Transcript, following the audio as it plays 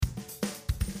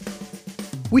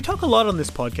We talk a lot on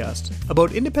this podcast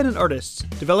about independent artists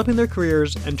developing their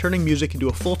careers and turning music into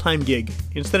a full-time gig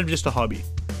instead of just a hobby.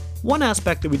 One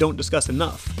aspect that we don't discuss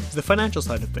enough is the financial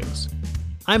side of things.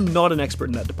 I'm not an expert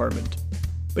in that department,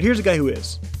 but here's a guy who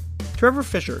is. Trevor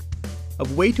Fisher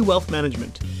of Way to Wealth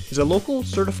Management is a local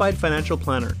certified financial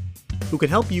planner who can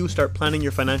help you start planning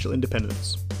your financial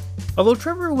independence. Although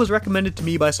Trevor was recommended to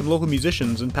me by some local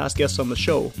musicians and past guests on the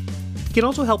show, he can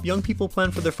also help young people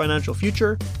plan for their financial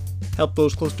future, help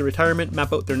those close to retirement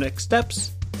map out their next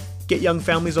steps, get young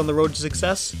families on the road to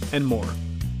success, and more.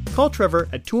 Call Trevor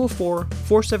at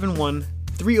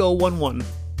 204-471-3011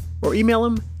 or email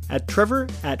him at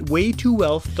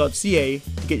trevor@way2wealth.ca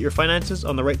to get your finances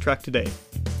on the right track today.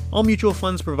 All mutual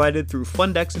funds provided through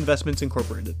Fundex Investments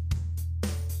Incorporated.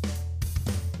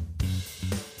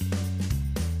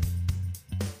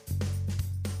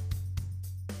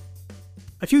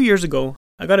 A few years ago,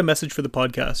 I got a message for the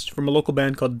podcast from a local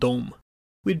band called Dome.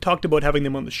 We'd talked about having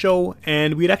them on the show,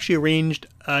 and we'd actually arranged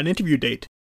an interview date,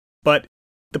 but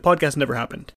the podcast never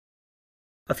happened.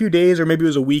 A few days, or maybe it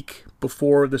was a week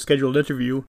before the scheduled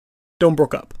interview, Dome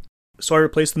broke up. So I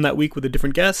replaced them that week with a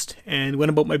different guest, and went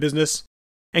about my business,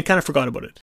 and kind of forgot about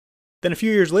it. Then a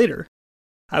few years later,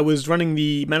 I was running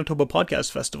the Manitoba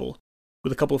Podcast Festival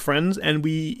with a couple of friends, and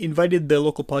we invited the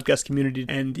local podcast community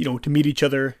and, to meet each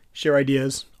other, share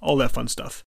ideas, all that fun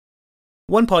stuff.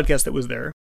 One podcast that was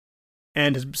there,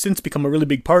 and has since become a really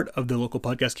big part of the local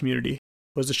podcast community,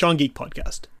 was the Sean Geek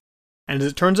podcast. And as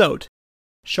it turns out,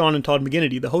 Sean and Todd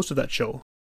McGinnity, the host of that show,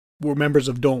 were members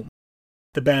of Dome,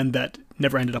 the band that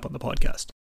never ended up on the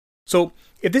podcast. So,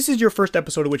 if this is your first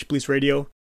episode of Witch Police Radio,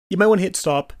 you might want to hit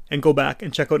stop and go back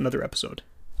and check out another episode.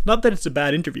 Not that it's a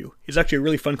bad interview, it's actually a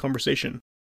really fun conversation.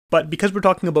 But because we're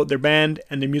talking about their band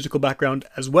and their musical background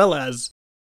as well as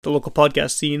the local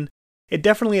podcast scene, it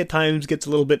definitely at times gets a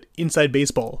little bit inside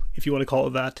baseball, if you want to call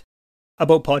it that,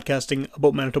 about podcasting,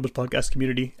 about Manitoba's podcast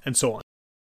community, and so on.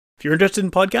 If you're interested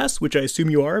in podcasts, which I assume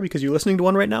you are because you're listening to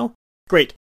one right now,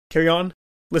 great. Carry on,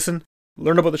 listen,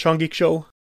 learn about the Sean Geek Show,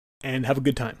 and have a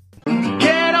good time.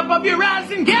 Get up off your ass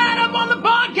and get up on the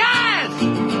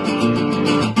podcast!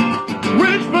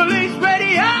 Witch Police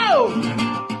Radio!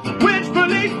 Witch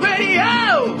Police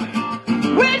Radio!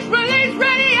 Witch Police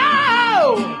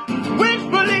Radio! Witch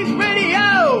Police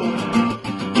Radio!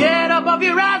 Get up off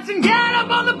your ass and get up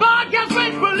on the podcast!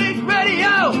 Witch Police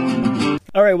Radio!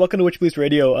 Alright, welcome to Witch Police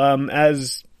Radio.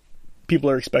 As people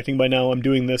are expecting by now, I'm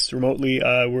doing this remotely.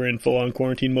 We're in full-on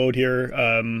quarantine mode here,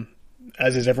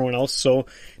 as is everyone else. So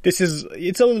it's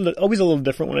always a little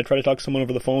different when I try to talk to someone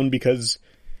over the phone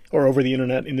or over the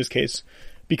internet in this case,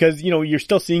 because, you're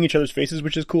still seeing each other's faces,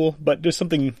 which is cool, but I think there's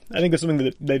something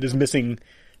that is missing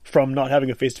from not having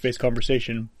a face-to-face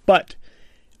conversation. But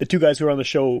the two guys who are on the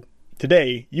show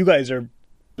today, you guys are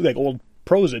like old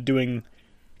pros at doing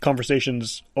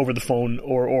conversations over the phone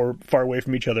or far away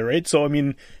from each other, right? So,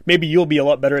 maybe you'll be a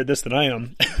lot better at this than I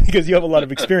am because you have a lot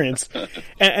of experience.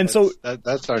 And so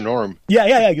that's our norm.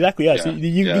 Yeah, exactly. Yeah. So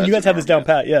you guys have this down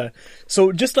pat. Yeah.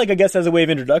 So just I guess as a way of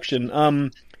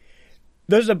introduction,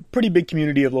 there's a pretty big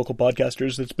community of local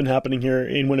podcasters that's been happening here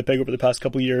in Winnipeg over the past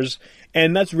couple of years.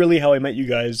 And that's really how I met you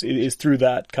guys, is through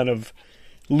that kind of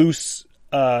loose,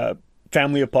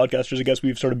 family of podcasters, I guess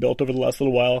we've sort of built over the last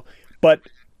little while. But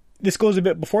this goes a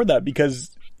bit before that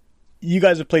because you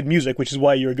guys have played music, which is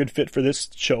why you're a good fit for this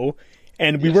show.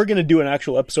 And we were going to do an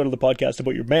actual episode of the podcast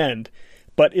about your band.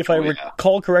 But if I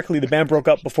recall correctly, the band broke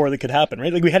up before that could happen,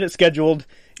 right? Like we had it scheduled,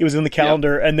 it was in the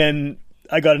calendar, and then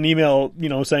I got an email,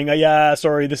 saying,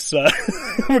 sorry, this, we're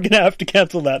going to have to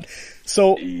cancel that.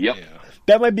 So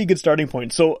that might be a good starting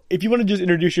point. So if you want to just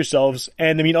introduce yourselves,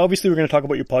 and obviously we're going to talk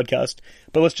about your podcast,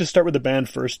 but let's just start with the band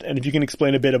first. And if you can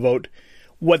explain a bit about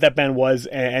what that band was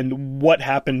and what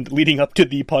happened leading up to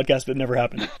the podcast that never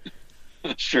happened.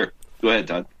 Sure. Go ahead,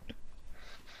 Todd.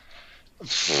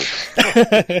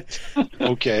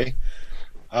 Okay.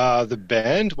 The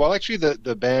band? Well, actually,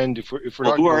 the band. If we're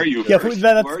who are you? Yeah, first? Who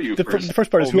are you the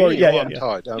first part is who are you? I'm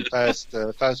Todd. I'm Fast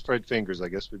Fred Fingers, I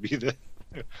guess would be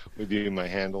my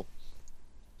handle.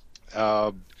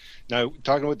 Now,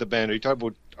 talking about the band, are you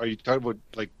talking about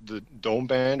like the Dome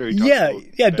band? Or are you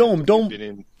talking about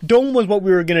Dome. Dome was what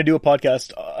we were going to do a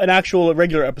podcast, a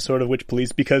regular episode of Witch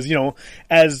Police, because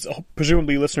as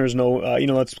presumably listeners know,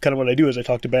 that's kind of what I do is I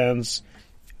talk to bands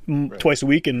twice a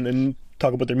week and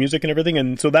talk about their music and everything,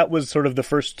 and so that was sort of the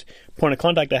first point of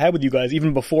contact I had with you guys,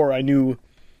 even before I knew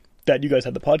that you guys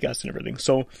had the podcast and everything.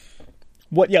 So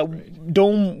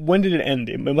Dome, when did it end?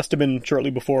 It must have been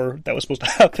shortly before that was supposed to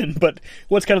happen, but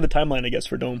what's kind of the timeline, I guess,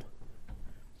 for Dome?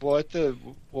 Well,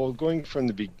 going from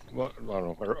the I don't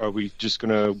know. Are we just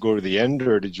going to go to the end,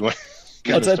 or did you want?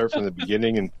 kind of start from the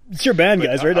beginning. And it's your band,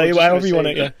 guys, right? However you want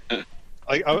to. Yeah.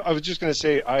 I was just going to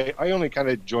say I only kind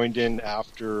of joined in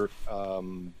after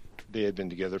they had been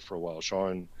together for a while.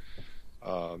 Sean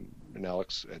and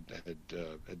Alex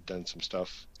had done some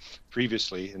stuff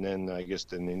previously, and then I guess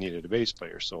then they needed a bass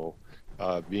player. So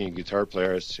being a guitar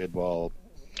player, I said, well,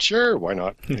 sure, why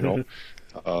not?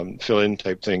 Fill in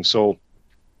type thing. So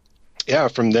yeah,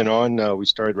 from then on we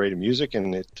started writing music,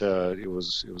 and it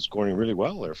was going really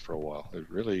well there for a while. It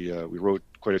really we wrote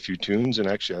quite a few tunes, and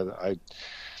actually I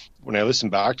when I listen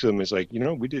back to them, it's like,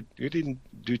 we didn't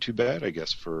do too bad, I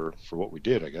guess, for what we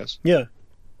did, I guess. Yeah.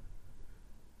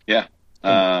 Yeah.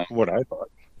 What I thought.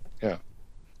 Yeah.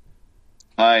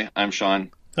 Hi, I'm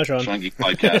Sean. Hi, Sean. Sean Geek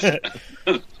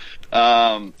Podcast.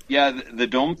 Yeah, the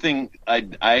Dome thing, I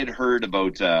had heard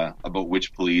about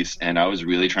Witch Police, and I was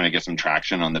really trying to get some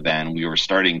traction on the band. We were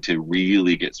starting to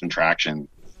really get some traction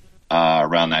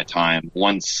around that time.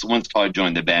 Once Todd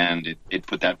joined the band, it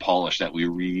put that polish that we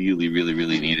really, really,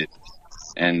 really needed.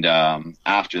 And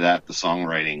after that, the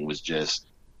songwriting was just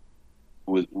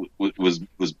was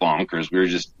bonkers. We were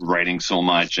just writing so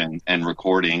much and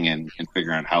recording and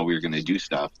figuring out how we were going to do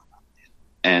stuff.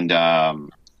 And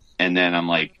then I'm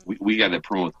like, we got to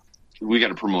promote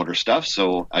our stuff.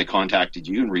 So I contacted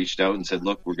you and reached out and said,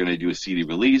 look, we're going to do a CD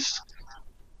release.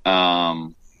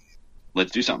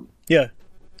 Let's do something. Yeah.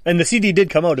 And the CD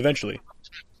did come out eventually.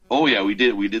 Oh yeah, we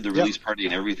did. We did the release party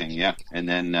and everything. Yeah. And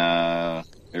then,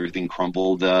 everything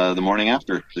crumbled, the morning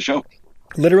after the show.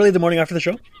 Literally the morning after the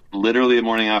show? Literally the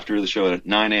morning after the show at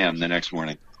 9 a.m. the next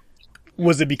morning.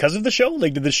 Was it because of the show?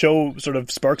 Like, did the show sort of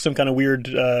spark some kind of weird,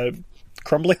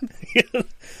 crumbling?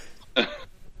 Do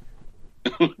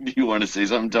you want to say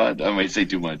something, Todd? I might say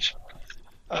too much.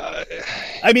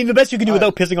 I mean, the best you can do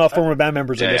without pissing off former band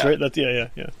members, I guess, right? That's yeah.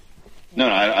 No,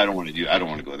 I don't want to go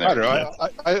there. I don't know.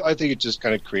 I think it's just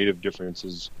kind of creative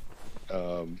differences.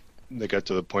 They got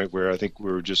to the point where I think we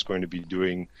were just going to be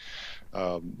doing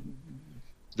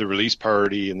the release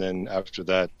party, and then after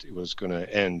that it was going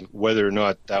to end. Whether or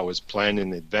not that was planned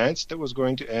in advance that was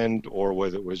going to end, or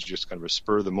whether it was just kind of a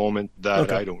spur of the moment,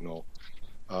 that I don't know.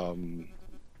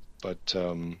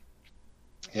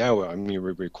 Yeah, well, I mean, we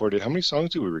recorded. How many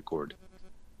songs did we record?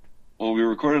 Well, we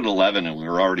recorded 11, and we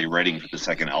were already writing for the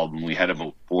second album. We had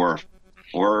about four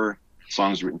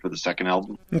songs written for the second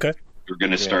album. Okay. We were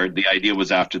going to start. The idea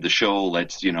was after the show,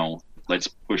 let's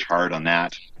push hard on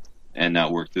that and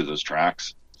work through those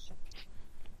tracks.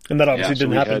 And that obviously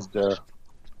didn't happen.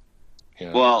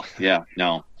 Well, yeah,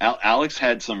 no. Alex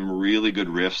had some really good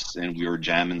riffs, and we were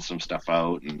jamming some stuff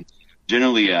out. And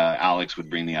generally, Alex would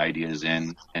bring the ideas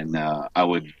in, and I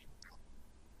would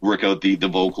work out the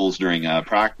vocals during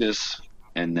practice,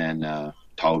 and then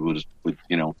Todd would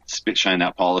shine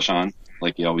that polish on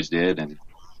like he always did. And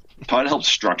Todd helped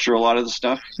structure a lot of the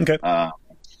stuff. Okay. I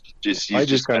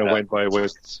just kind of went by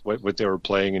what they were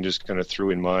playing and just kind of threw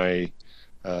in my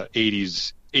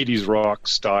 80s rock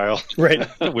style, right?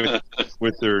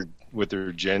 with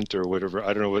their gent or whatever.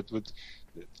 I don't know what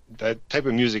that type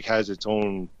of music has its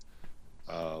own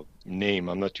name.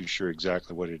 I'm not too sure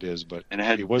exactly what it is, but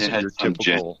it wasn't your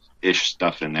typical ish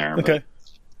stuff in there. Okay.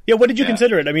 Yeah, what did you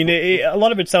consider it? I mean, a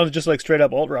lot of it sounds just like straight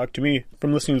up alt rock to me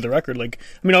from listening to the record. Like,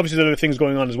 I mean, obviously there are other things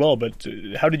going on as well, but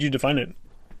how did you define it?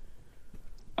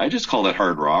 I just called it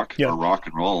hard rock or rock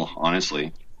and roll,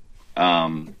 honestly.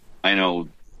 I know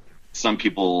some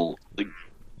people, like,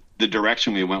 the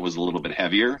direction we went was a little bit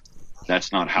heavier.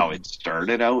 That's not how it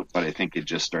started out, but I think it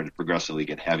just started progressively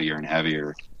get heavier and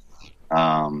heavier.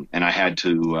 And I had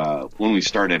to, when we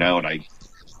started out,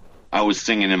 I was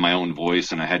singing in my own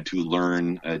voice, and I had to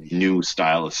learn a new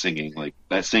style of singing. Like,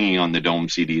 that singing on the Dome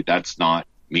CD, that's not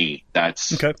me.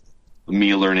 That's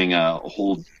me learning a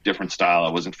whole different style I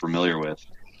wasn't familiar with,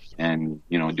 and,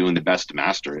 doing the best to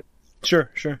master it. Sure.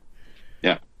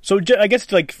 Yeah. So I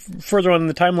guess, like, further on in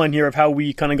the timeline here of how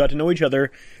we kind of got to know each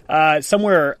other,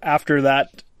 somewhere after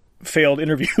that failed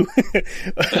interview,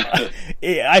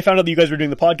 I found out that you guys were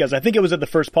doing the podcast. I think it was at the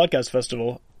first podcast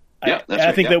festival. Yeah, that's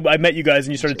I think that I met you guys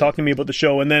and you started talking to me about the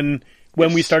show. And then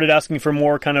when we started asking for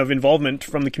more kind of involvement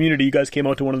from the community, you guys came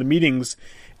out to one of the meetings.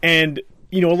 And,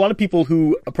 a lot of people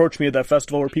who approached me at that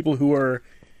festival were people who are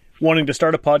wanting to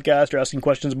start a podcast or asking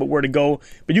questions about where to go.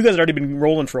 But you guys had already been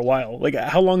rolling for a while. Like,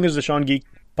 how long has the Sean Geek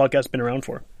podcast been around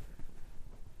for?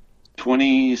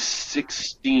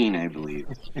 2016, I believe.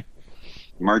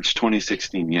 March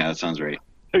 2016. Yeah, that sounds right.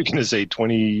 I was going to say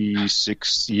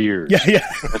 26 years. Yeah.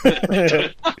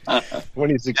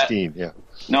 2016, yeah.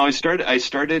 No, I started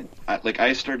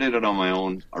it on my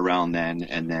own around then,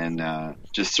 and then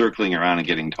just circling around and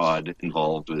getting Todd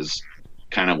involved was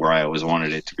kind of where I always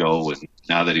wanted it to go. And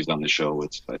now that he's on the show, I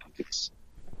think it's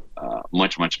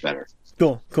much, much better.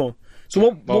 Cool.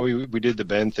 So we did the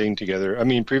band thing together. I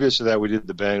mean, previous to that, we did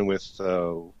the band with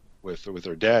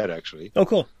our dad, actually. Oh,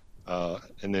 cool.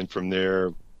 And then from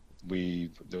there,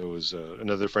 there was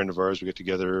another friend of ours. We got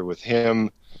together with him,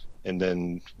 and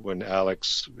then when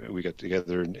Alex, we got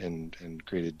together and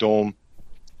created Dome.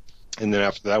 And then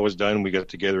after that was done, we got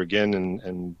together again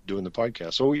and doing the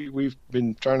podcast. So we've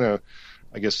been trying to,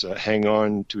 I guess, hang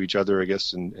on to each other, I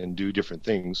guess, and do different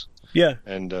things. Yeah.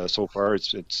 And so far,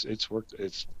 it's worked.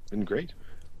 It's been great.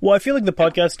 Well, I feel like the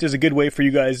podcast is a good way for you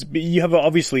guys. You have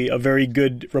obviously a very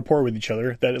good rapport with each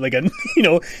other. That, like,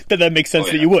 that makes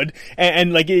sense that you would.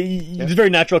 And like, it's a very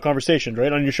natural conversation,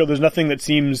 right? On your show, there's nothing that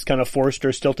seems kind of forced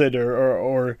or stilted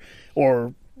or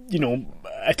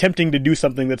attempting to do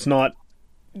something that's not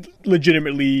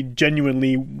legitimately,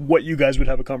 genuinely what you guys would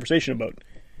have a conversation about.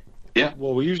 Yeah.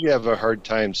 Well, we usually have a hard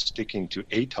time sticking to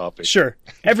a topic. Sure.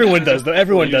 Everyone does, though.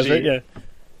 Everyone does, right? Yeah.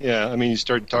 Yeah. I mean, you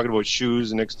start talking about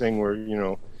shoes, the next thing where,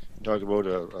 talk about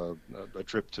a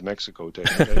trip to Mexico.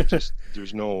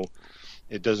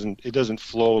 It doesn't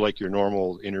flow like your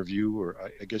normal interview, or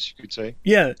I guess you could say.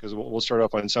 Yeah. Because we'll start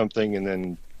off on something and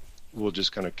then we'll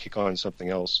just kind of kick on something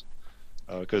else.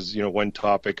 Because, one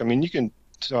topic, I mean, you can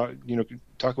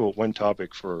talk about one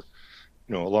topic for,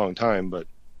 a long time, but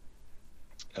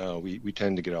we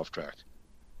tend to get off track.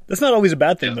 That's not always a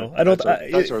bad thing, though.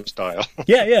 That's our style.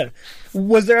 Yeah.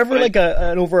 Was there ever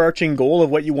an overarching goal of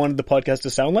what you wanted the podcast to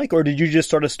sound like, or did you just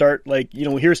sort of start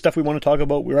here's stuff we want to talk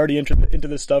about. We're already into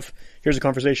this stuff. Here's a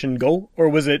conversation. Go, or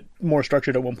was it more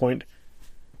structured at one point?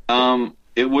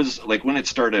 It was like when it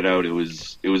started out. It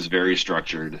was very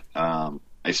structured.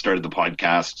 I started the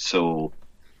podcast, so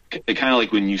it kind of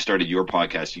like when you started your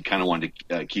podcast, you kind of wanted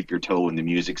to keep your toe in the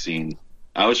music scene.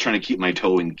 I was trying to keep my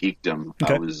toe in geekdom.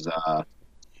 Okay.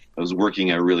 I was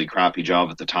working a really crappy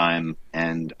job at the time,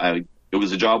 and it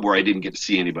was a job where I didn't get to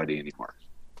see anybody anymore.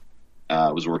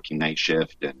 I was working night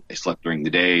shift, and I slept during the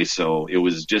day, so it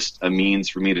was just a means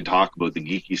for me to talk about the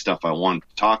geeky stuff I wanted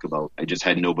to talk about. I just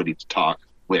had nobody to talk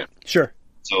with. Sure.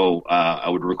 So I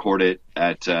would record it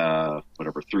at 3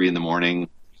 a.m.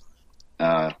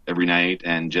 Every night,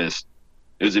 and just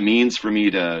it was a means for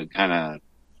me to kind of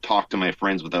talk to my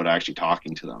friends without actually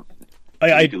talking to them.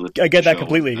 I get that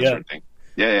completely. Yeah. Sort of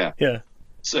yeah.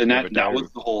 So and that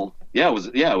was the whole. Yeah,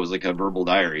 it was like a verbal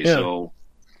diary. Yeah. So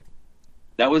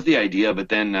that was the idea. But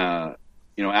then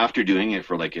after doing it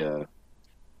for like a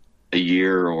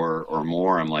year or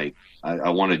more, I'm like, I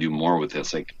want to do more with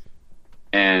this.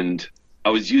 And I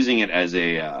was using it as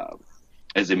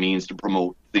a means to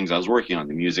promote things I was working on,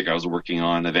 the music I was working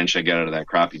on. Eventually I got out of that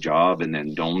crappy job, and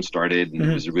then Dome started, and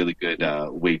it was a really good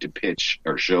way to pitch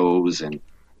our shows and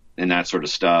that sort of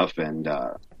stuff, and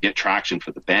get traction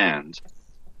for the band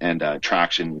and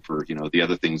traction for, the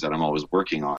other things that I'm always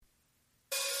working on.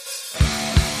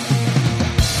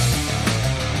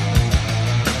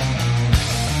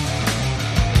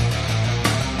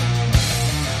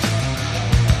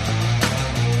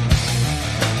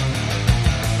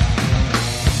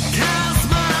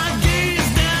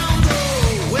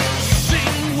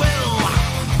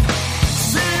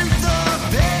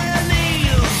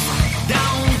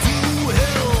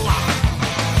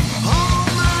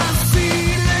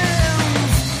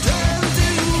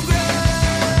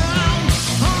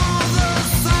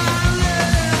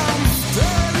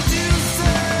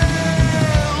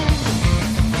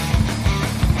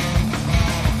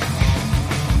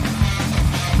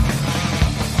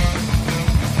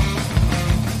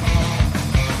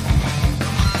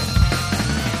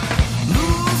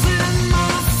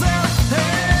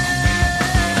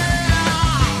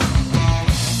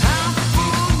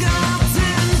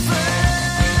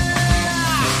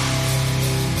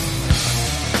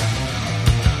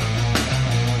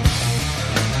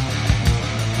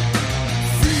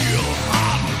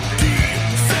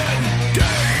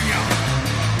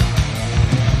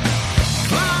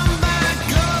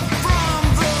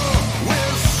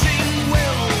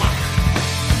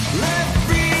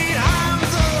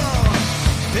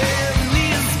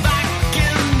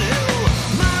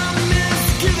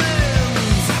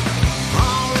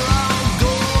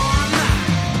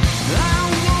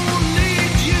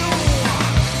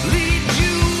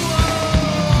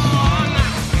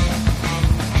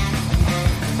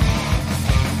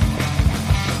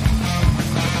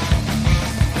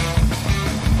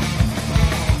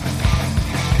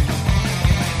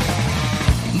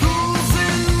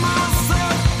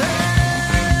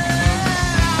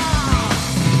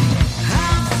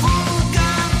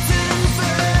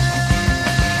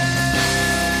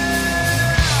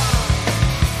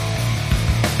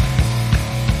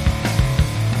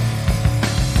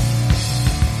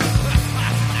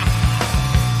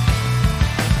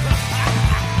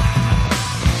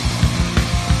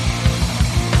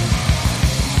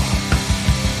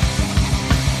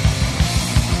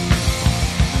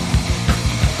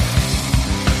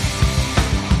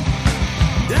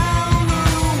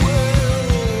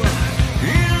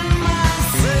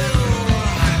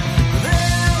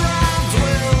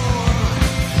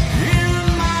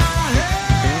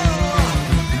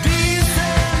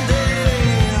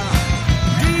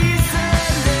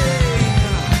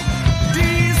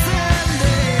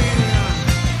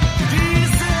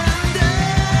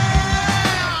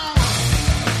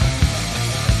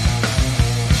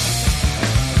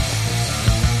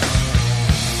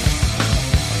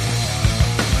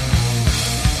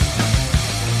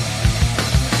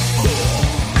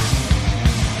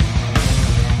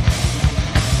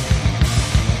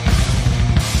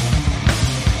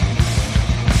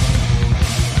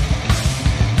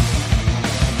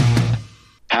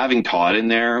 having Todd in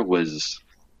there was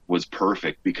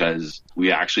perfect, because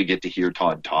we actually get to hear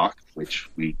Todd talk, which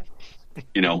we,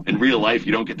 in real life,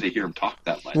 you don't get to hear him talk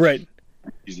that much. Right.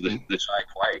 He's the shy,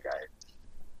 quiet guy.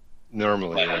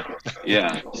 Normally,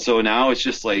 yeah. So now it's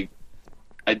just like,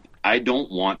 I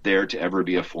don't want there to ever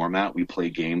be a format. We play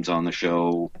games on the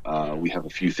show. We have a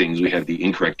few things. We have the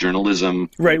incorrect journalism,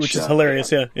 which is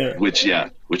hilarious. Yeah. Which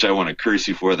I want to curse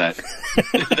you for that.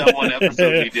 That one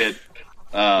episode we did.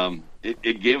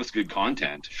 It gave us good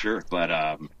content, sure,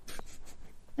 but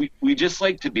we just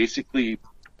like to basically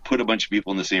put a bunch of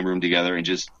people in the same room together and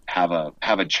just have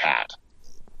a chat.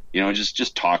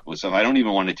 Just talk with stuff. I don't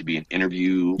even want it to be an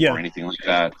interview or anything like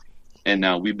that. And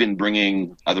we've been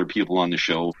bringing other people on the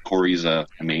show. Corey's a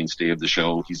mainstay of the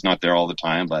show. He's not there all the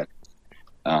time, but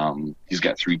he's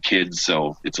got 3 kids,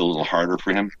 so it's a little harder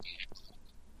for him.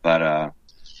 But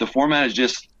the format is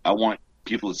just, I want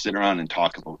people to sit around and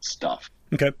talk about stuff.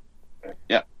 Okay.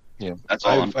 Yeah. That's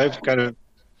all. I've kind of,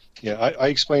 I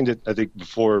explained it, I think,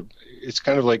 before. It's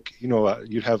kind of like,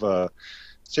 you'd have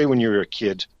say when you were a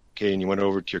kid, okay, and you went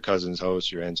over to your cousin's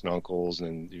house, your aunts and uncles,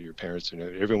 and your parents, and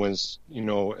everyone's,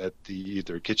 at the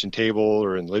either kitchen table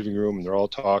or in the living room, and they're all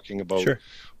talking about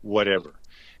whatever.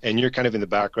 And you're kind of in the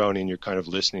background and you're kind of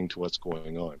listening to what's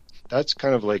going on. That's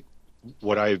kind of like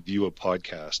what I view a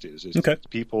podcast is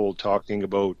people talking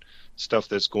about stuff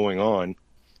that's going on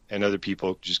and other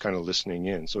people just kind of listening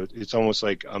in. So it's almost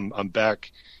like I'm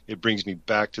back. It brings me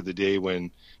back to the day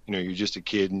when, you're just a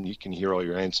kid and you can hear all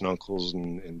your aunts and uncles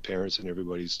and parents and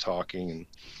everybody's talking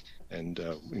and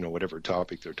whatever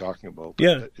topic they're talking about.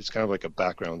 But it's kind of like a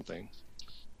background thing.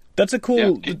 That's a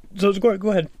cool. So go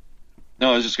ahead.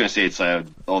 No, I was just going to say it's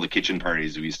all the kitchen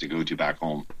parties we used to go to back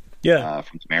home. Yeah.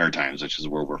 From the Maritimes, which is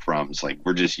where we're from. It's like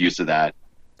we're just used to that.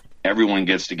 Everyone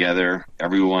gets together.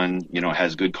 Everyone,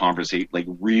 has good conversation, like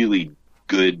really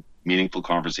good, meaningful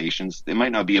conversations. They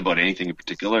might not be about anything in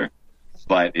particular,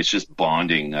 but it's just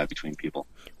bonding between people.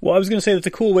 Well, I was going to say that's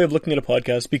a cool way of looking at a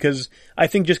podcast, because I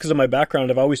think just because of my background,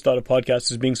 I've always thought of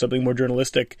podcasts as being something more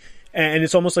journalistic. And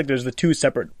it's almost like there's the 2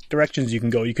 separate directions you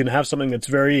can go. You can have something that's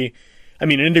very,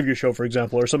 an interview show, for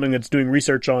example, or something that's doing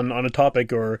research on a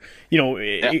topic, or,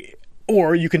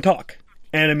 or you can talk.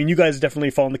 And you guys definitely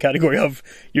fall in the category of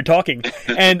you're talking.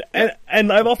 and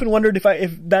I've often wondered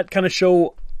if that kind of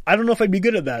show, I don't know if I'd be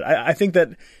good at that. I think that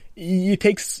it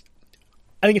takes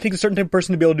a certain type of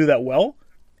person to be able to do that well.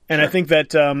 And I think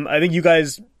that, I think you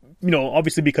guys,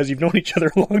 obviously because you've known each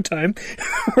other a long time,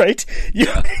 right?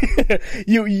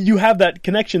 You have that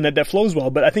connection that flows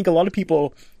well. But I think a lot of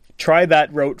people try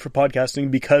that route for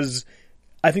podcasting because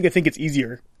I think they think it's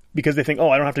easier, because they think,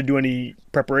 I don't have to do any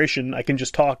preparation. I can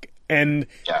just talk. And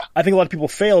I think a lot of people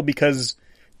fail because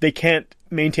they can't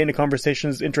maintain a conversation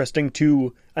that's interesting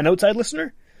to an outside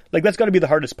listener. Like, that's got to be the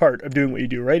hardest part of doing what you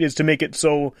do, right? Is to make it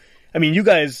so, you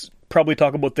guys probably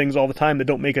talk about things all the time that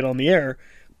don't make it on the air,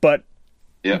 but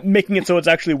making it so it's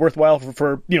actually worthwhile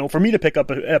for me to pick up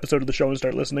an episode of the show and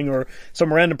start listening, or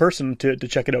some random person to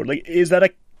check it out. Like, is that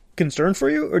a concern for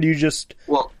you, or do you just...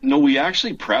 Well, no, we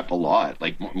actually prep a lot,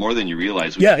 like more than you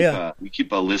realize. We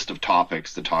keep a list of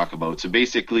topics to talk about. So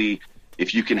basically,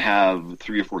 if you can have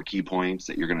 3 or 4 key points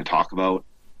that you're going to talk about,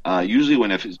 usually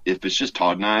if it's just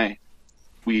Todd and I,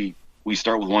 we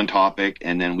start with one topic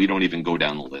and then we don't even go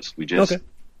down the list. We just... Okay.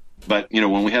 But,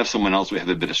 when we have someone else, we have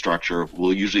a bit of structure.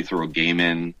 We'll usually throw a game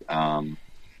in.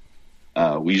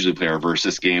 We usually play our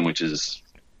Versus game, which is,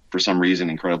 for some reason,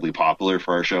 incredibly popular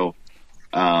for our show.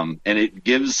 And it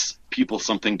gives people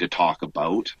something to talk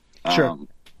about. Sure.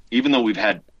 Even though we've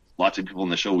had lots of people on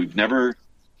the show, we've never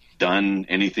done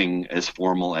anything as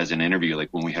formal as an interview. Like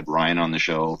when we had Ryan on the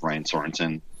show, Ryan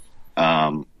Sorensen,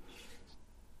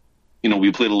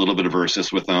 we played a little bit of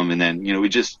Versus with them, and then,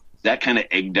 that kind of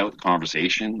egged out the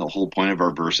conversation. The whole point of our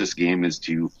Versus game is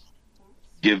to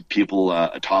give people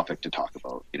a topic to talk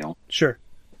about, Sure.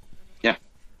 Yeah.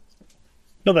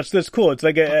 No, that's cool. It's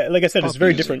like I said, it's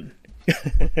very different.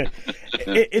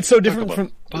 It's so different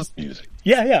from pop music.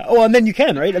 Yeah. Oh, and then you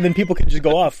can, right? And then people can just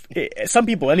go off. Some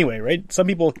people anyway, right? Some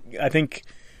people, I think,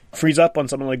 freeze up on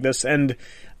something like this. And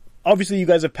obviously you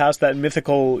guys have passed that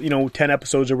mythical, 10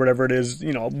 episodes or whatever it is,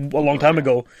 a long time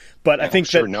ago. But I think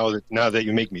now that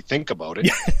you make me think about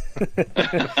it.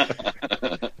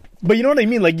 But you know what I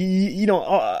mean? Like,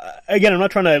 again, I'm not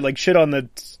trying to like shit on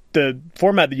the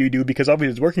format that you do, because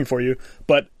obviously it's working for you.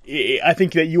 But I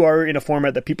think that you are in a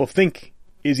format that people think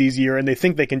is easier and they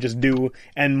think they can just do.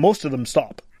 And most of them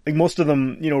stop. Like most of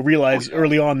them, realize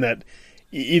early on that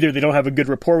either they don't have a good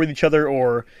rapport with each other,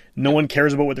 or no one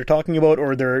cares about what they're talking about,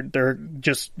 or they're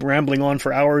just rambling on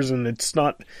for hours and it's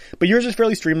not. But yours is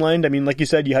fairly streamlined. I mean, like you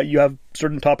said, you have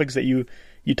certain topics that you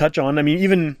you touch on. I mean,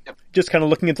 even just kind of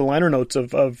looking at the liner notes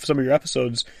of some of your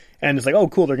episodes, and it's like, oh,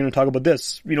 cool, they're going to talk about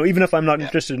this. You know, even if I'm not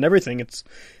interested in everything,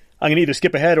 I'm going to either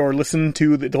skip ahead or listen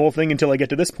to the whole thing until I get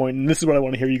to this point, and this is what I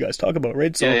want to hear you guys talk about,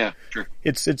 right? So yeah, sure.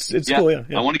 It's cool, yeah.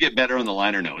 I want to get better on the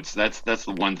liner notes. That's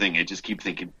the one thing. I just keep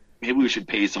thinking, maybe we should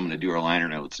pay someone to do our liner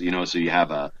notes, you know, so you have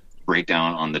a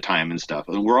breakdown on the time and stuff.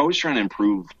 And we're always trying to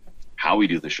improve how we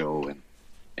do the show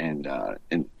and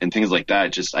things like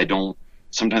that. Just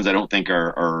sometimes I don't think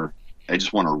I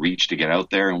just want to reach to get out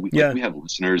there. And we have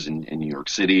listeners in New York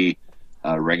City,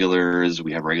 regulars.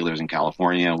 We have regulars in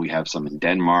California. We have some in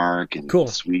Denmark and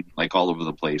Sweden, like all over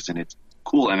the place. And it's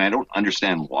cool. And I don't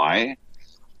understand why,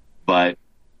 but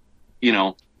you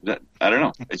know, I don't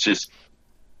know. It's just,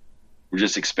 we're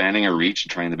just expanding our reach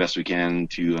and trying the best we can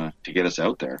to get us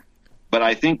out there. But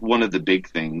I think one of the big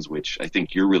things, which I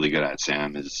think you're really good at,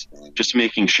 Sam, is just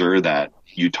making sure that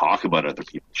you talk about other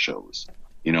people's shows.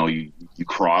 You know, you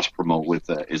cross promote with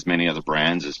as many other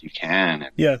brands as you can,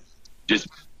 and just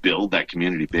build that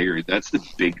community bigger. That's the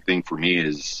big thing for me.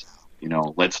 Is, you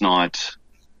know, let's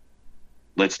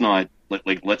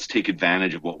take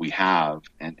advantage of what we have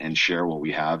and share what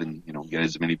we have, and, you know, get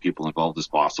as many people involved as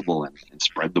possible and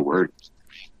spread the word.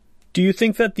 Do you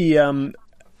think that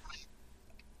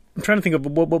I'm trying to think of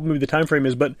what maybe the time frame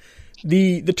is, but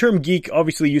the term geek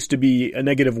obviously used to be a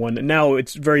negative one, and now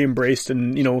it's very embraced,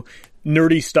 and, you know,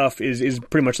 nerdy stuff is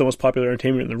pretty much the most popular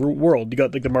entertainment in the world. You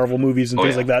got like the Marvel movies and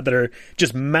things like that are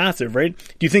just massive, right?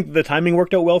 Do you think the timing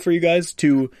worked out well for you guys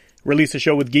to release a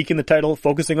show with geek in the title,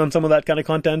 focusing on some of that kind of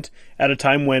content at a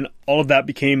time when all of that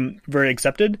became very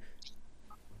accepted?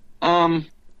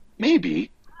 Maybe,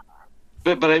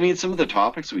 but I mean, some of the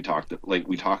topics we talk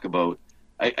about.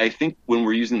 I think when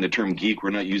we're using the term geek,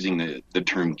 we're not using the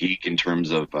term geek in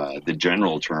terms of the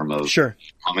general term of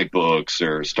comic books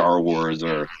or Star Wars,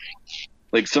 or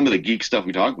like some of the geek stuff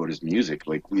we talk about is music.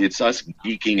 Like it's us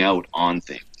geeking out on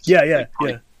things. Yeah.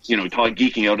 You know,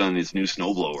 geeking out on his new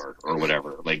snowblower or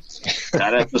whatever. Like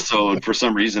that episode, for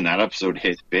some reason, that episode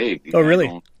hit big. Oh,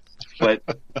 really? But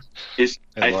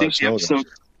I think the episode.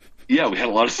 Yeah, we had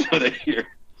a lot of snow that year.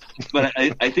 But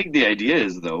I think the idea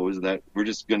is that we're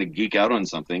just going to geek out on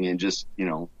something and just, you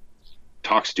know,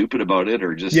 talk stupid about it,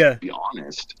 or just be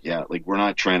honest. Yeah, like we're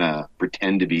not trying to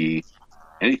pretend to be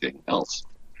anything else.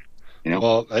 You know.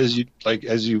 Well, as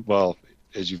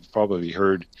you've probably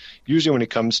heard, usually when it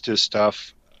comes to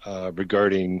stuff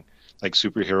regarding like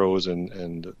superheroes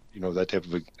and you know, that type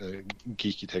of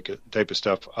geeky type of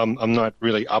stuff, I'm not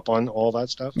really up on all that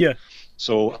stuff. Yeah.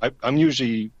 So I'm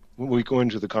usually, when we go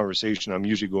into the conversation, I'm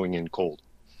usually going in cold.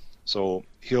 So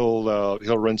he'll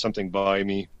run something by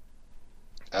me,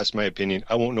 ask my opinion.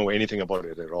 I won't know anything about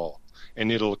it at all,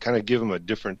 and it'll kind of give him a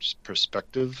different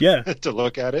perspective to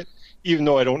look at it, even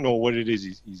though I don't know what it is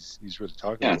he's really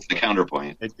talking about. Yeah, it's the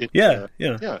counterpoint.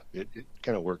 It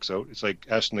kind of works out. It's like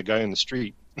asking the guy on the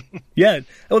street. Yeah.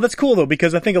 Oh, that's cool though,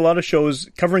 because I think a lot of shows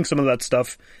covering some of that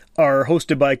stuff are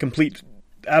hosted by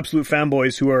absolute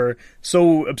fanboys who are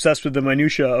so obsessed with the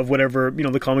minutia of whatever, you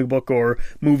know, the comic book or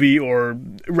movie or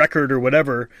record or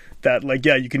whatever, that like,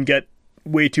 you can get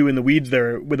way too in the weeds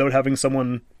there without having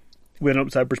someone with an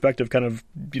outside perspective kind of,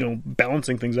 you know,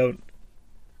 balancing things out.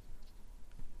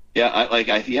 Yeah,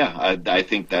 I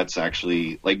think that's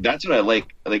actually, like, that's what I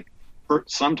like. Like,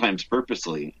 sometimes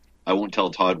purposely, I won't tell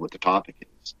Todd what the topic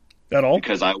is. At all?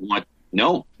 Because I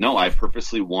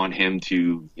purposely want him to,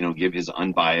 you know, give his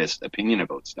unbiased opinion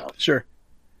about stuff. Sure.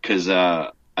 Because,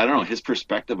 I don't know, his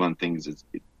perspective on things,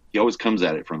 he always comes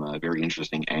at it from a very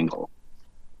interesting angle.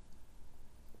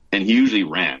 And he usually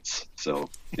rants, so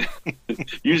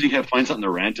usually find something to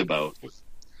rant about.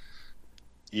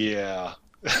 Yeah.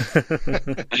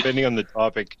 Depending on the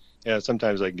topic,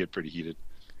 sometimes I can get pretty heated.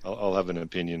 I'll have an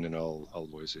opinion and I'll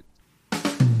voice it.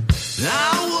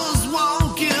 I was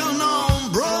walking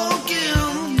on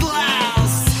broken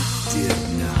glass,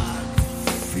 did not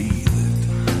feel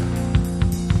it,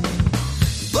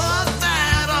 but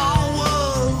that all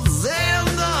was in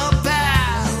the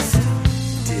past,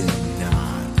 did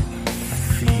not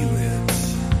feel it,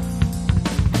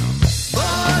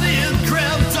 but it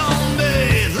crept on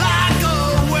me like a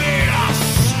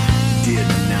wish,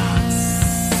 did not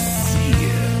see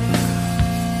it,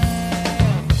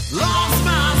 lost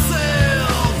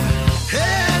myself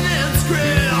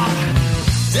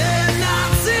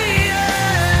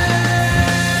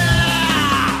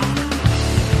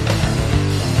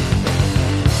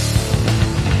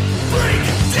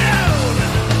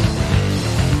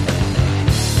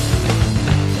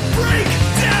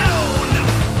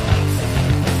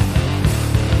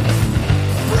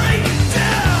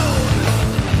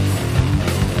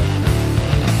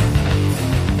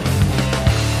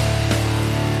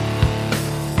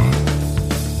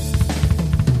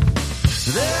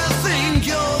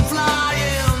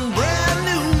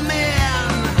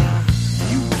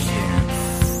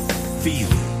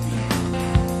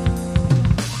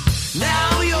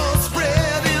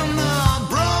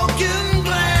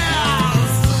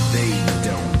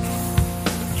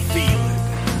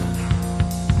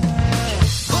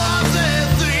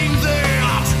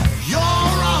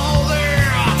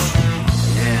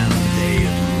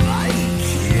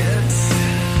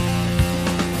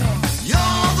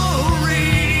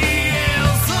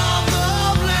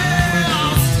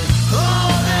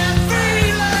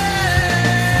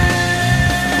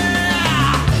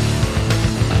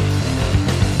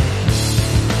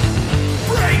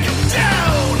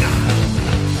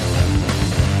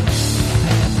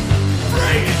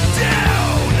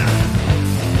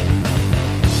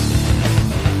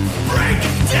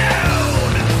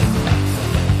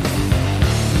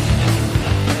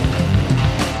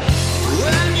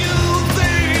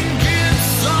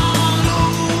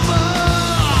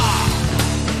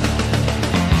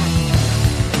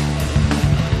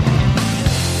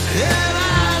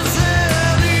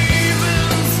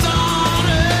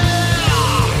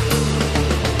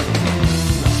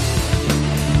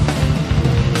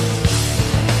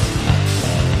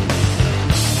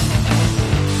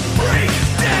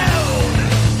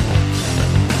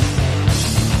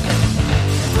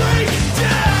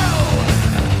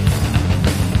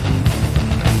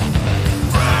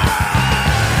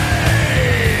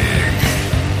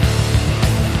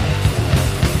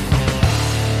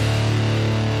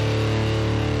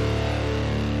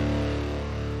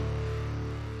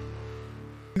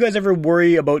you guys ever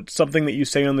worry about something that you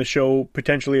say on the show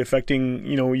potentially affecting,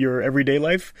 your everyday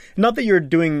life? Not that you're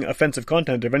doing offensive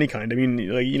content of any kind. I mean,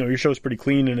 your show's pretty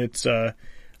clean, and it's, I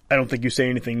don't think you say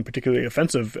anything particularly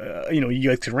offensive. You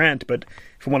guys can rant, but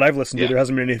from what I've listened to, there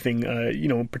hasn't been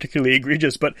anything, particularly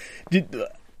egregious. But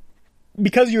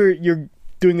because you're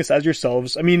doing this as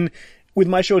yourselves, I mean, with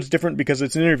my show, it's different because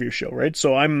it's an interview show, right?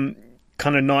 So I'm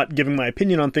kind of not giving my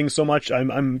opinion on things so much.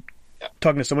 I'm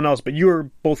talking to someone else, but you're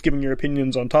both giving your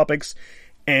opinions on topics,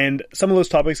 and some of those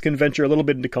topics can venture a little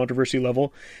bit into controversy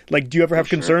level. Like, do you ever have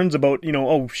concerns about,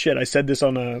 oh shit, I said this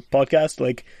on a podcast,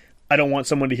 like, I don't want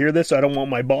someone to hear this, or I don't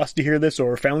want my boss to hear this,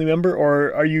 or a family member,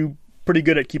 or are you pretty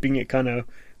good at keeping it kind of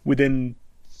within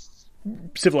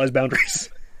civilized boundaries?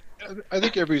 I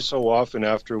think every so often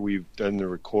after we've done the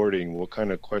recording, we'll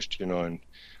kind of question on,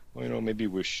 maybe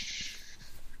we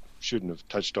shouldn't have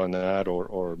touched on that,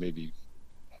 or maybe,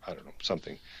 I don't know,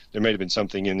 something. There might have been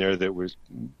something in there that was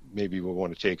maybe we'll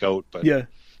want to take out, but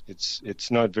it's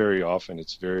not very often.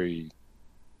 It's very,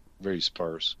 very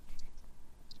sparse.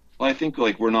 Well, I think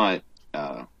we're not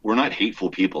hateful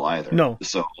people either. No.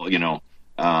 So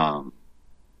John's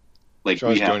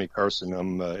Johnny Carson.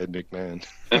 I'm Ed McMahon.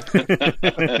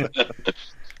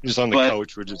 Just on the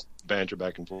couch, we're just banter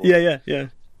back and forth. Yeah.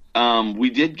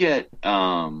 We did get.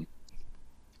 I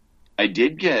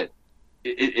did get.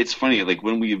 It's funny, like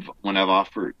when I've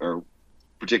offered, or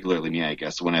particularly me, I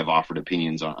guess, when I've offered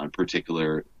opinions on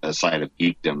particular side of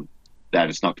geekdom that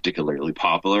it's not particularly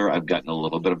popular, I've gotten a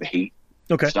little bit of hate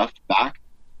stuff back.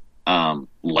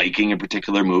 Liking a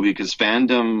particular movie, because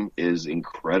fandom is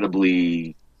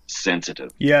incredibly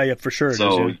sensitive. Yeah, for sure.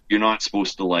 So you're not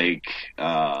supposed to like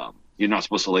the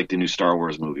new Star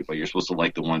Wars movie, but you're supposed to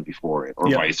like the one before it,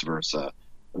 or vice versa.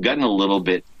 I've gotten a little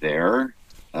bit there.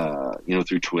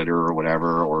 Through Twitter or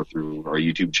whatever, or through our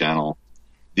YouTube channel.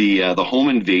 The home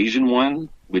invasion one,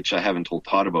 which I haven't told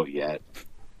Todd about yet,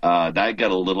 that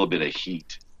got a little bit of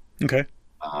heat. Okay.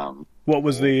 What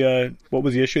was the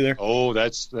issue there? Oh,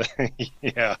 that's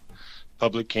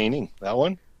public caning. That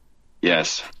one?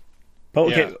 Yes. Oh,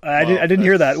 okay. Yeah, I didn't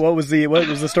hear that. What was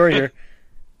the story here?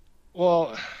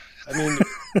 Well, I mean,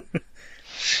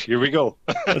 here we go.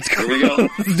 Let's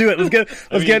do it. Let's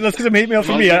get some hate mail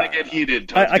from me. Get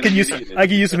heated. I can use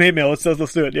some hate mail. Let's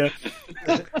do it. Yeah.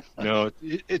 No,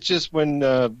 it's just when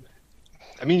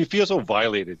you feel so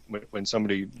violated when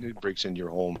somebody breaks into your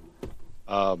home,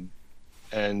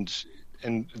 and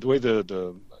the way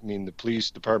the police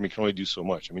department can only do so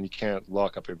much. I mean, you can't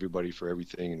lock up everybody for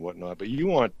everything and whatnot, but you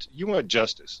want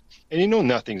justice, and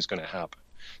nothing's going to happen.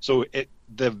 So at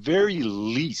the very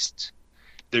least,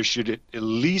 there should at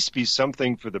least be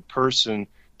something for the person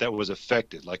that was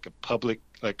affected, like a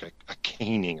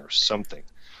caning or something.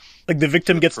 Like the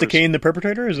victim gets to cane the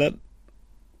perpetrator? Is that?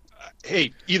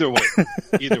 Hey, either way.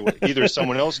 Either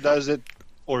someone else does it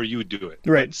or you do it.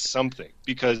 Right. But something.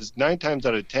 Because 9 times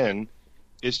out of 10,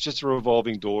 it's just a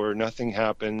revolving door. Nothing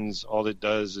happens. All it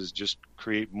does is just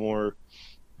create more.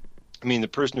 I mean, the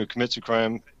person who commits a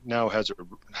crime now has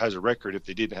a record. If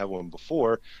they didn't have one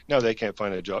before, now they can't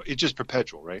find a job. It's just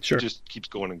perpetual, right? Sure. It just keeps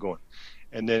going and going,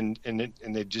 and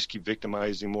they just keep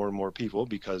victimizing more and more people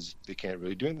because they can't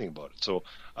really do anything about it. So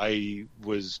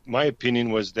my opinion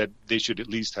was that they should at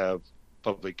least have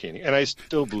public caning, and I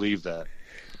still believe that.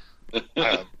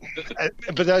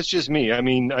 But that's just me. I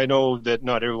mean, I know that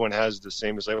not everyone has the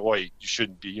same as you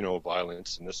shouldn't be,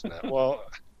 violence and this and that. Well.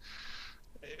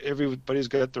 Everybody's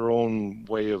got their own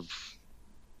way of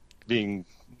being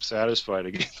satisfied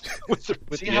again with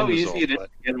See how easy it is to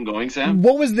get them going, Sam?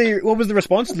 What was the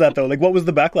response to that though? Like, what was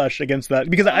the backlash against that?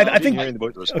 Because I think hearing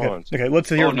about the response. Okay, let's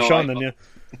hear from Sean then. Yeah.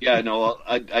 Yeah, no,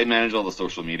 I manage all the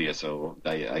social media, so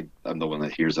I'm the one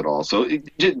that hears it all. So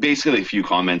basically, a few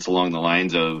comments along the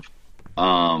lines of,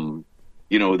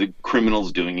 the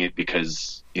criminals doing it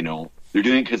because they're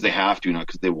doing it because they have to, not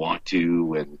because they want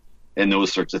to, and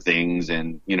those sorts of things.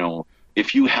 And,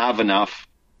 if you have enough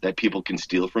that people can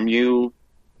steal from you,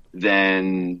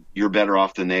 then you're better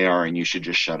off than they are, and you should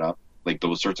just shut up. Like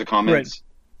those sorts of comments.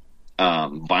 Right.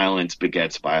 Violence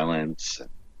begets violence,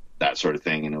 that sort of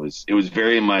thing. And it was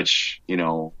very much, if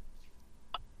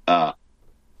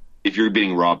you're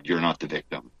being robbed, you're not the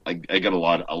victim. I got a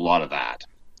lot of that,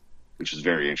 which is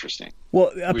very interesting.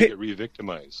 Well, we get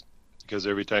re-victimized because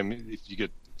every time if you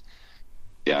get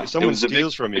if someone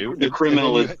steals from you, the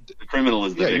criminal is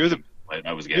the victim.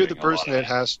 You're the person that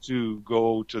has to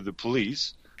go to the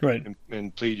police, right,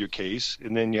 and plead your case,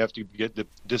 and then you have to get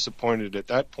disappointed at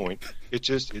that point.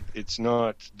 It's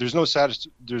not. There's no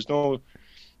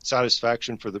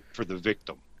satisfaction for the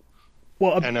victim.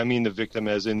 Well, and I mean the victim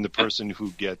as in the person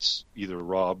who gets either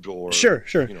robbed or sure.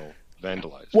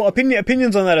 vandalized. Well,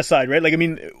 opinions on that aside, right? Like, I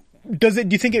mean, do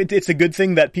you think it's a good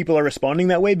thing that people are responding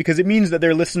that way? Because it means that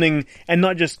they're listening and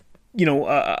not just,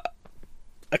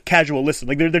 a casual listen.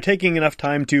 Like, they're taking enough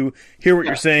time to hear what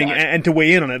you're saying and to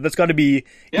weigh in on it. That's got to be,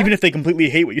 even if they completely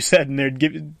hate what you said and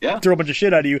they're throw a bunch of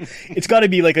shit at you, it's got to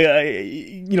be like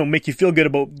make you feel good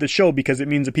about the show, because it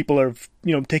means that people are,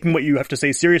 taking what you have to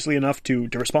say seriously enough to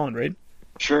respond, right?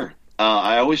 Sure.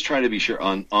 I always try to be sure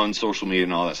on social media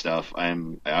and all that stuff. I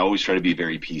always try to be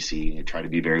very PC. I try to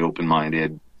be very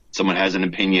open-minded. Someone has an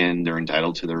opinion, they're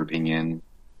entitled to their opinion.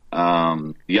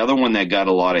 The other one that got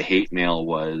a lot of hate mail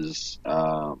was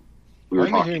we were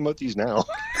talking about these now.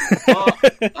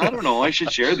 I don't know. I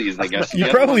should share these, I guess. You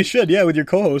probably should, with your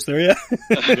co-host there. Yeah.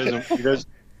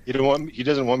 He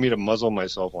doesn't want me to muzzle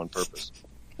myself on purpose.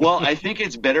 Well, I think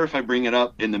it's better if I bring it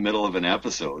up in the middle of an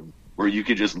episode where you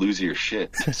could just lose your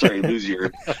shit. Sorry, lose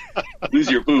your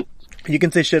poop. You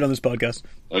can say shit on this podcast.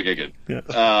 Okay, good. Yeah.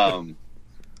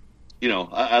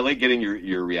 I like getting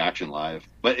your reaction live,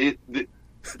 but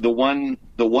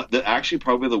actually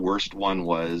probably the worst one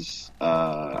was,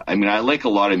 I like a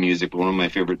lot of music, but one of my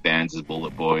favorite bands is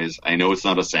Bullet Boys. I know it's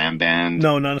not a Sam band.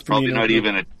 No, not for me.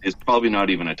 It's probably not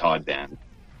even a Todd band,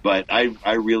 but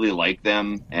I really like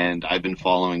them, and I've been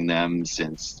following them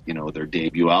since, their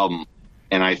debut album.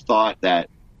 And I thought that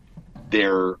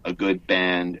they're a good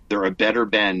band. They're a better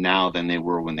band now than they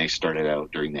were when they started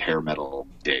out during the hair metal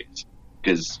days,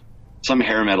 because some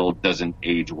hair metal doesn't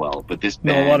age well, but this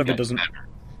band, a lot of it doesn't. Better.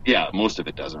 Yeah, most of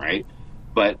it doesn't, right?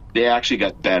 But they actually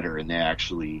got better, and they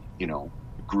actually,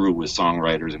 grew with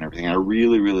songwriters and everything. I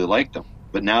really, really liked them.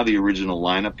 But now the original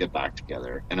lineup get back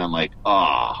together, and I'm like,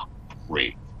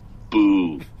 great,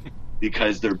 boo,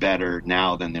 because they're better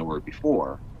now than they were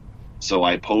before. So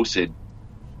I posted,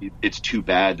 it's too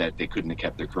bad that they couldn't have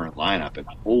kept their current lineup, and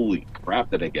holy crap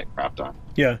did I get crapped on.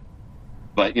 Yeah.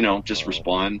 But, just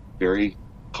respond very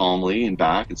calmly and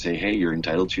back and say, hey, you're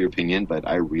entitled to your opinion, but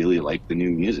I really like the new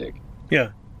music. Yeah.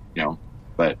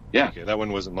 But yeah. Okay, that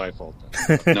one wasn't my fault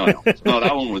then. No,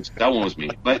 that one was me.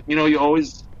 But you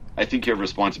always, I think you have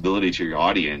responsibility to your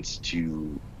audience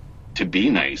to be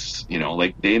nice.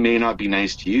 Like, they may not be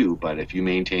nice to you, but if you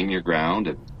maintain your ground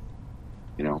and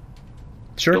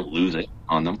sure, don't lose it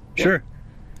on them. Sure.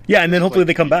 Yeah, and then hopefully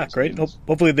they come back, right?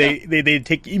 Hopefully they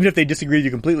take, even if they disagree with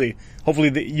you completely,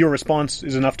 hopefully your response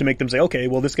is enough to make them say, okay,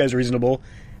 well, this guy's reasonable.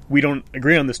 We don't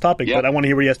agree on this topic, but I want to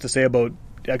hear what he has to say about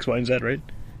X, Y, and Z, right?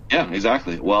 Yeah,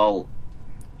 exactly. Well,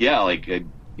 yeah, like,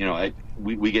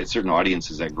 we get certain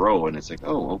audiences that grow, and it's like,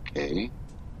 oh, okay.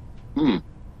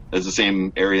 That's the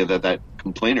same area that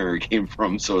complainer came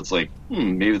from, so it's like,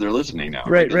 maybe they're listening now.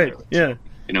 Right, yeah.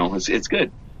 It's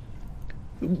good.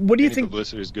 What do you think?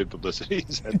 Publicity is good publicity.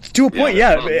 To a point,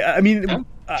 yeah. I mean,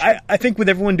 I think with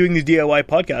everyone doing these DIY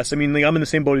podcasts, I mean, like, I'm in the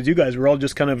same boat as you guys. We're all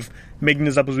just kind of making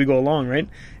this up as we go along, right?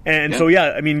 And so,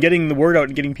 I mean, getting the word out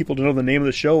and getting people to know the name of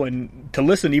the show and to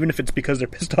listen, even if it's because they're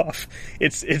pissed off,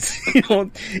 it's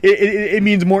it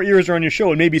means more ears are on your show,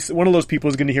 and maybe one of those people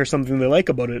is going to hear something they like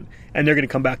about it, and they're going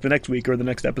to come back the next week or the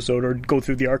next episode or go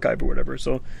through the archive or whatever.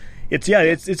 So,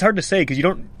 it's hard to say, because you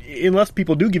don't, unless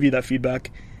people do give you that feedback,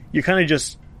 you're kind of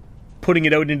just putting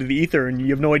it out into the ether, and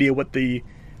you have no idea what the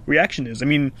reaction is. I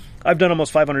mean, I've done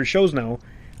almost 500 shows now.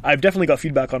 I've definitely got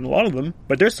feedback on a lot of them,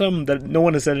 but there's some that no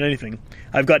one has said anything.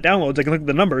 I've got downloads, I can look at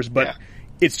the numbers, but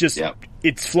it's just,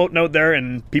 it's floating out there,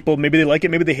 and people, maybe they like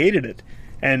it, maybe they hated it.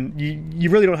 And you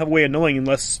really don't have a way of knowing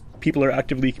unless people are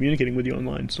actively communicating with you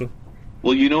online, so.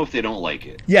 Well, if they don't like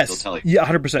it. Yes. They'll tell you. Yeah,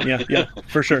 100%, yeah,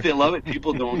 for sure. If they love it,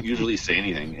 people don't usually say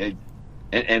anything.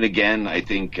 And again, I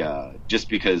think just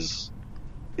because,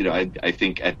 I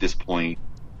think at this point,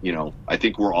 I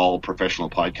think we're all professional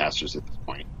podcasters at this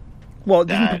point. Well,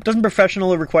 doesn't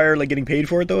professional require, like, getting paid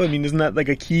for it, though? I mean, isn't that, like,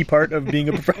 a key part of being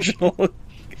a professional?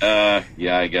 Yeah,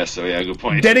 I guess so. Yeah, good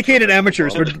point. Dedicated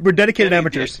amateurs. We're dedicated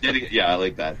amateurs. Yeah, I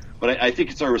like that. But I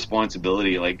think it's our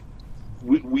responsibility. Like,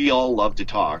 we all love to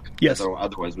talk. Yes.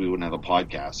 Otherwise, we wouldn't have a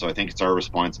podcast. So I think it's our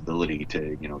responsibility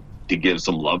to give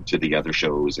some love to the other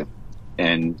shows.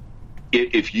 And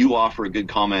if you offer a good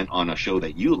comment on a show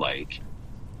that you like,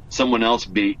 someone else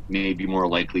may be more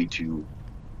likely to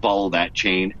follow that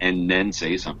chain and then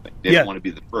say something. They don't want to be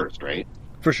the first, right?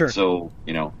 For sure. So,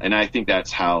 and I think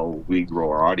that's how we grow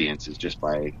our audience, is just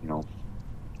by,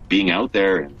 being out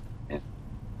there. And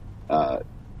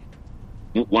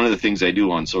one of the things I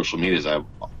do on social media is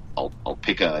I'll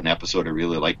pick an episode I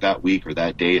really like that week or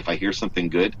that day. If I hear something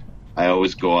good, I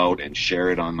always go out and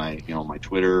share it on my, my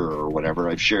Twitter or whatever.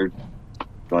 I've shared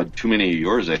God, too many of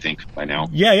yours, I think, by now.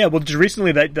 Yeah. Well, just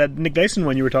recently that Nick Dyson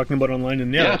one you were talking about online,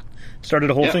 and started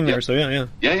a whole thing there. So yeah.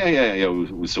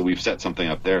 So we've set something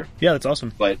up there. Yeah, that's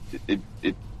awesome. But it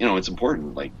it's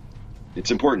important. Like,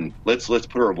 it's important. Let's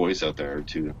put our voice out there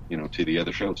to the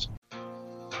other shows.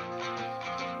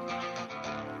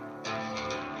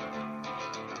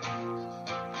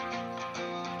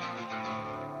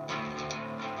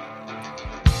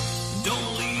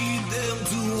 Don't lead them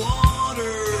to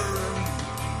water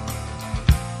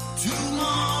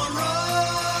tomorrow.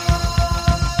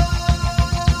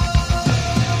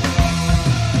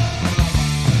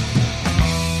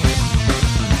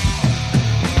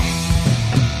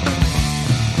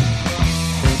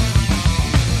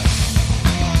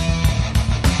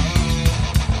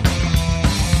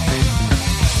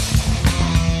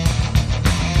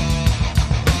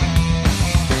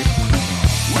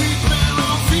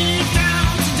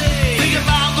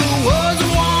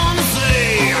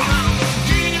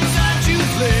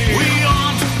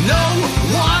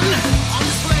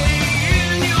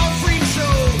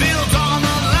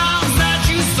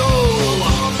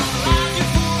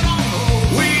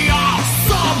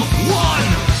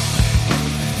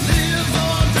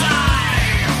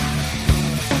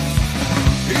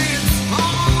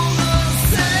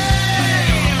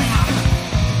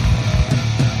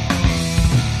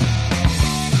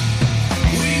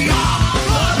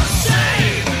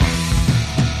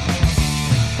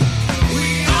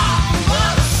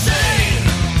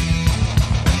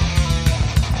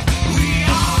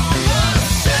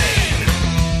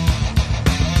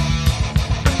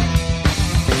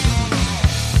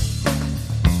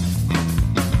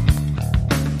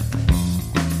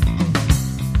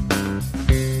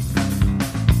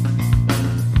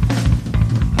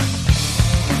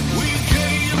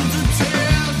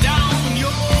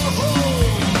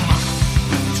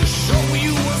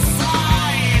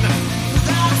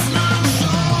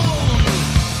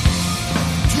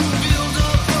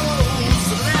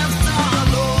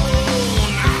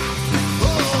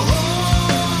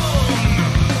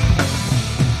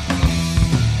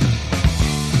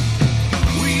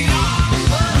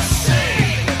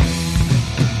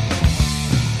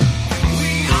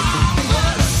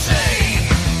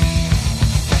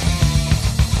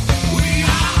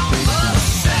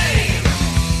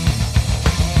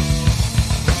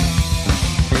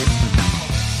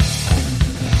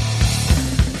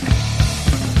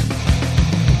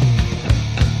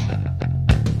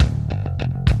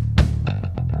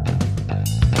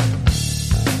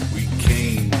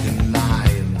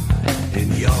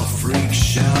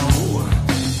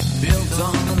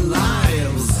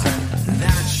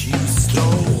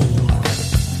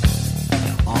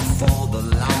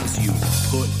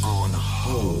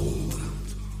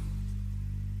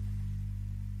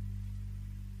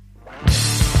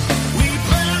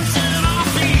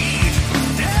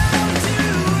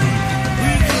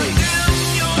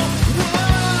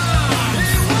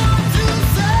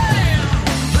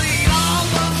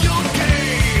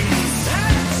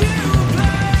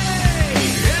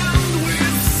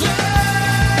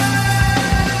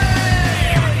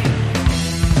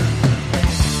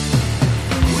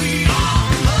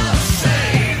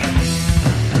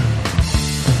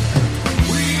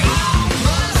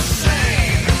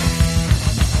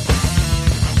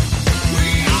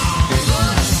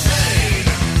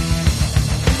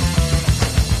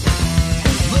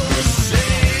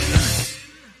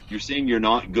 saying you're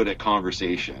not good at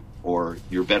conversation or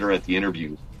you're better at the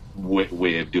interview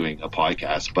way of doing a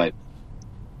podcast, but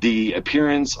the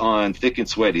appearance on Thick and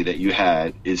Sweaty that you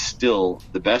had is still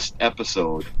the best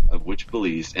episode of Witch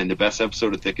Police, and the best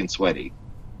episode of Thick and Sweaty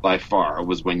by far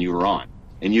was when you were on,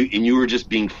 and you were just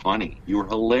being funny. You were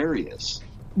hilarious.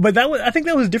 But I think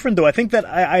that was different, though. I think that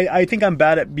I think I'm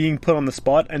bad at being put on the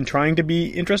spot and trying to be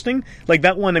interesting. Like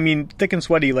that one, I mean, Thick and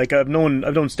Sweaty. Like I've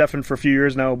known Stefan for a few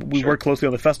years now. We work closely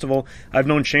on the festival. I've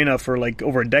known Shayna for like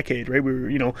over a decade, right?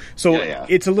 We were, so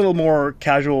it's a little more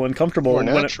casual and comfortable, more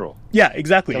natural. Yeah,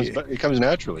 exactly. It comes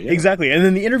naturally. Yeah. Exactly. And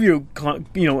then the interview,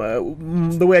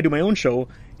 the way I do my own show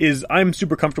is I'm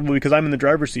super comfortable because I'm in the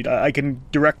driver's seat. I can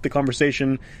direct the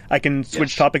conversation. I can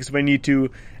switch topics if I need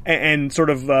to, and sort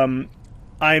of.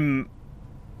 I'm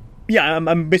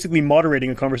basically moderating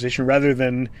a conversation rather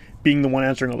than being the one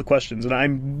answering all the questions, and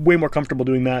I'm way more comfortable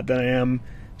doing that than I am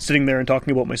sitting there and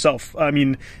talking about myself. I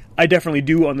mean, I definitely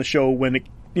do on the show when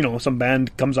some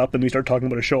band comes up and we start talking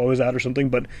about a show I was at or something,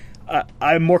 but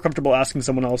I'm more comfortable asking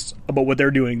someone else about what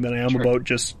they're doing than I am about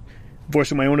just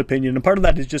voicing my own opinion. And part of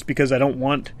that is just because I don't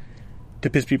want to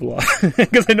piss people off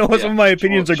because I know what some of my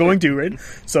opinions are going to, right?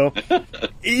 So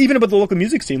even about the local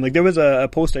music scene, like there was a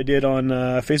post I did on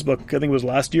Facebook, I think it was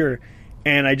last year,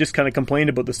 and I just kind of complained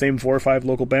about the same 4 or 5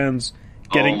 local bands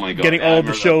getting all of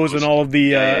the shows and all of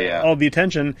the all of the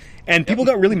attention, and people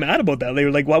got really mad about that. They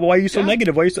were like, "Why are you so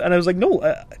negative? Why are you so?" And I was like, "No,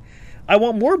 I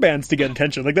want more bands to get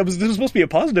attention. Like this was supposed to be a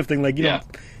positive thing. Like you know,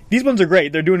 these ones are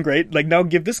great. They're doing great. Like now,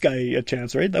 give this guy a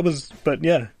chance, right?" But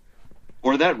yeah.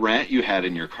 Or that rant you had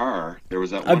in your car. There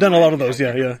was that. I've done a lot of those.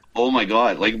 Yeah. Oh my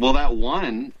god! Like, well, that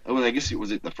one. Oh, I guess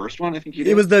was it the first one? I think you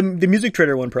did. It was the Music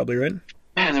Trader one, probably, right?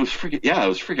 Man, that was freaking. Yeah, it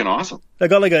was freaking awesome. I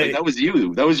got like that was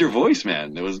you. That was your voice,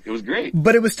 man. It was great.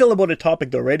 But it was still about a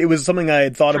topic, though, right? It was something I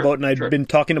had thought about, and I'd been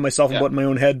talking to myself about in my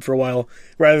own head for a while,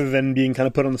 rather than being kind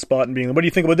of put on the spot and being like, "What do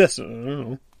you think about this?" I don't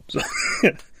know. So,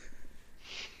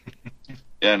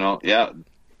 yeah. No. Yeah.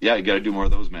 You got to do more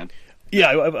of those, man.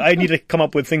 Yeah, I need to come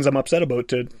up with things I'm upset about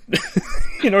to,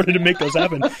 in order to make those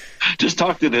happen. Just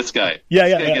talk to this guy. Yeah.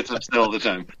 This guy gets upset all the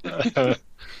time.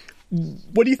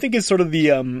 What do you think is sort of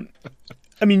the?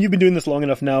 I mean, you've been doing this long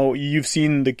enough now. You've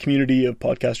seen the community of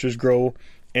podcasters grow,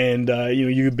 and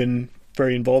you've been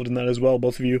very involved in that as well,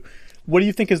 both of you. What do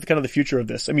you think is kind of the future of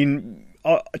this? I mean,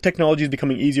 technology is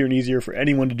becoming easier and easier for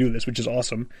anyone to do this, which is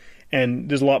awesome. And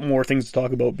there's a lot more things to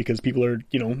talk about because people are,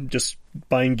 just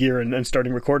buying gear and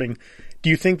starting recording. Do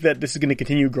you think that this is going to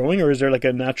continue growing, or is there like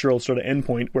a natural sort of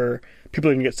endpoint where people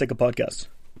are going to get sick of podcasts?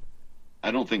 I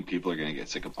don't think people are going to get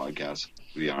sick of podcasts,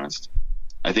 to be honest.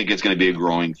 I think it's going to be a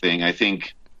growing thing. I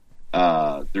think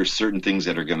there's certain things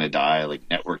that are going to die, like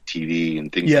network TV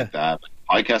and things like that. But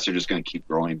podcasts are just going to keep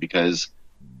growing because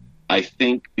I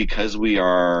think because we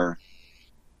are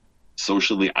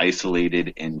socially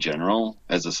isolated in general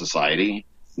as a society,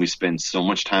 we spend so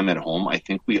much time at home. I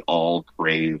think we all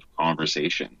crave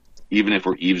conversation, even if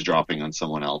we're eavesdropping on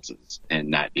someone else's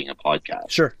and that being a podcast.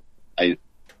 Sure.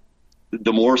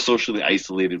 The more socially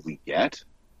isolated we get,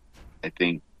 I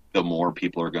think the more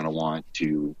people are going to want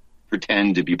to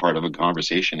pretend to be part of a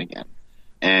conversation again.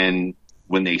 And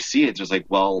when they see it, it's just like,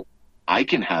 well, I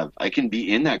can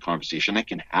be in that conversation. I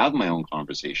can have my own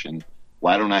conversation.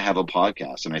 Why don't I have a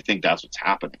podcast? And I think that's what's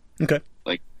happening. Okay.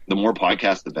 Like the more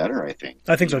podcasts, the better, I think.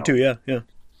 I think so too. Yeah.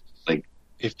 Like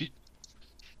I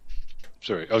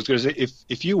was going to say,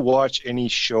 if you watch any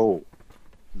show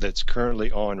that's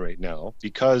currently on right now,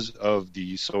 because of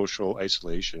the social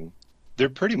isolation, they're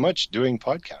pretty much doing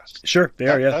podcasts. Sure, they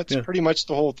are, yeah. That's pretty much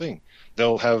the whole thing.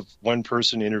 They'll have one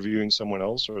person interviewing someone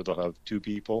else, or they'll have 2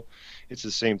 people. It's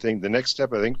the same thing. The next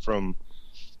step, I think, from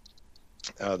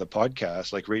the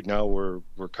podcast, like right now we're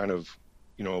kind of,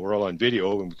 we're all on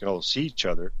video and we can all see each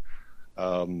other.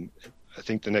 I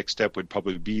think the next step would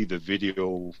probably be the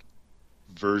video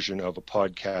version of a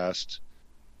podcast,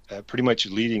 pretty much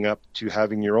leading up to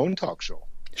having your own talk show.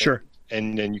 Sure.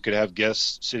 And then you could have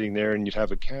guests sitting there and you'd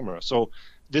have a camera. So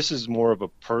this is more of a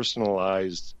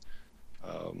personalized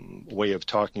way of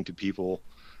talking to people.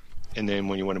 And then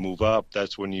when you want to move up,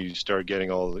 that's when you start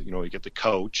getting all the, you get the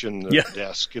couch and the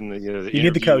desk and the, the you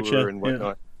need the couch and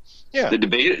whatnot. Yeah.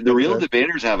 The real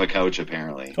debaters have a couch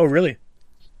apparently. Oh, really?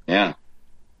 Yeah.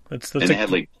 That's and they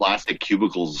had like plastic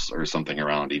cubicles or something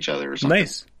around each other or something.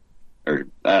 Nice. Or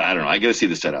I don't know. I got to see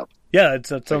the setup. Yeah, that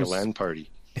sounds like a LAN party.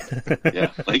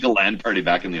 Yeah, like a LAN party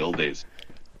back in the old days.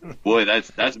 Boy,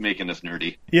 that's making us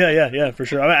nerdy. Yeah, for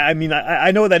sure. I mean,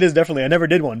 I know what that is definitely. I never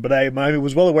did one, but I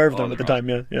was well aware of them at the time.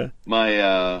 Yeah.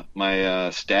 My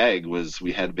stag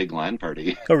we had a big LAN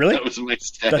party. Oh, really? That was my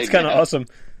stag. That's kind of awesome.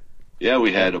 Yeah,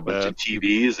 we had a bunch of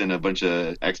TVs and a bunch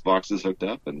of Xboxes hooked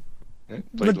up, and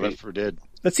played Left 4 Dead.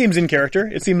 That seems in character.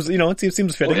 It seems it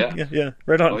seems fitting. Oh, yeah,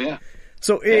 right on. Oh yeah.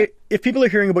 So if people are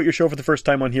hearing about your show for the first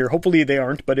time on here, hopefully they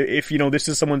aren't, but if this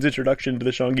is someone's introduction to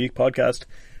the Sean Geek podcast,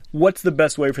 what's the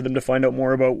best way for them to find out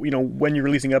more about when you're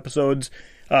releasing episodes,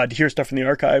 to hear stuff from the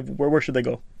archive? Where should they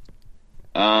go?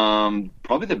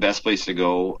 Probably the best place to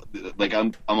go. Like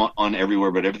I'm on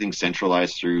everywhere, but everything's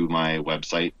centralized through my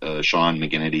website,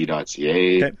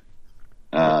 SeanMcGinnity.ca.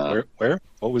 Okay. Where?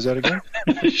 What was that again?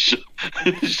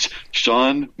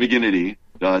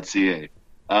 SeanMcGinnity.ca.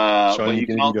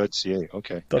 SeanMcGinnity.ca.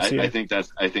 Okay. I think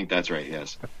that's right.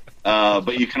 Yes.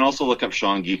 But you can also look up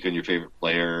Sean Geek on your favorite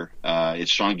player.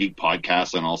 It's Sean Geek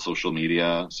Podcast on all social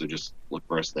media. So just look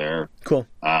for us there. Cool.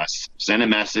 Send a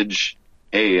message.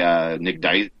 Hey, Nick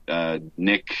Dyson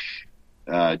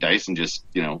just,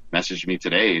 messaged me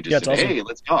today. Just said, awesome. Hey,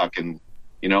 let's talk. And,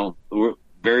 we're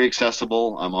very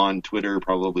accessible. I'm on Twitter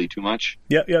probably too much.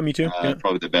 Yeah, me too.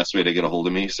 Probably the best way to get a hold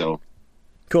of me. So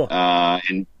cool.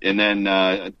 And then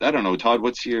I don't know, Todd,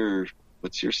 what's your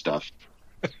stuff?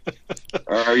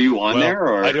 Are Are you on there?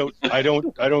 Or I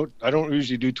don't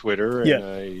usually do Twitter,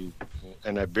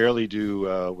 and I barely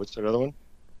do what's that other one?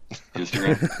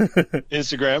 Instagram.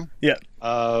 Instagram. Yeah.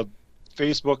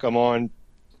 Facebook, I'm on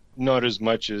not as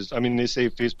much as, I mean, they say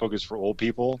Facebook is for old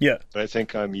people. Yeah. But I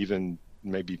think I'm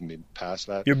maybe past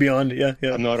that. You're beyond, yeah.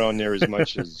 I'm not on there as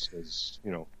much as as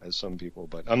some people,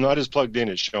 but I'm not as plugged in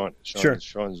as Sean. Sure.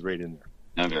 Sean's right in there.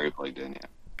 I'm very plugged in. Yeah.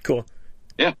 Cool.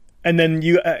 Yeah. And then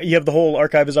you have the whole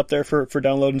archive is up there for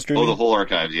download and streaming? Oh, the whole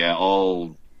archives, yeah.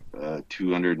 All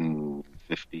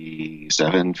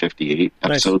 257, 58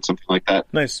 episodes, something like that.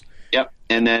 Nice. Yep.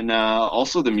 And then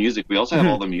also the music. We also have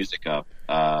all the music up,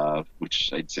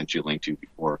 which I sent you a link to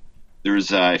before.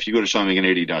 There's if you go to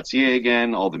SeanMcGinnity.ca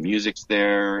again, all the music's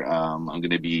there. I'm going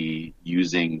to be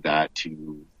using that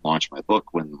to launch my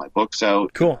book when my book's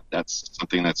out. Cool. That's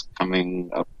something that's coming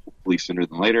up hopefully sooner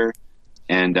than later.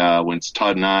 And once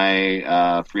Todd and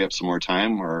I free up some more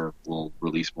time, we'll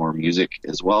release more music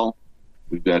as well.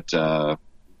 We've got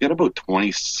about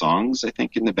 20 songs, I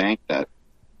think, in the bank that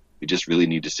we just really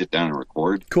need to sit down and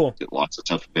record. Cool. Get lots of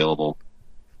stuff available.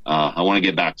 I want to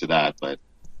get back to that, but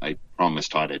I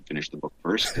promised Todd I'd finish the book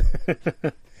first.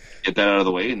 Get that out of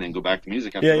the way, and then go back to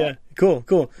music after that. Yeah. Cool.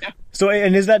 Yeah. So,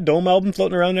 and is that Dome album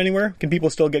floating around anywhere? Can people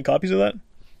still get copies of that?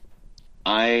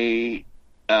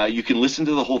 You can listen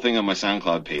to the whole thing on my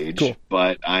SoundCloud page, cool.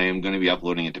 But I am going to be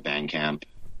uploading it to Bandcamp.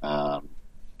 I'm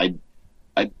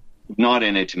not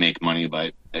in it to make money,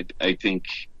 but I think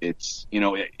it's,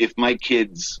 if my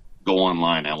kids go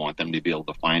online, I want them to be able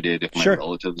to find it. If my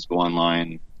relatives go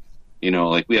online,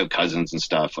 like we have cousins and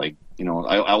stuff, like,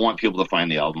 I want people to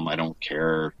find the album. I don't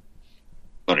care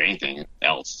about anything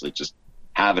else. Like, just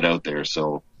have it out there.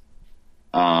 So,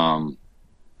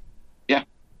 yeah.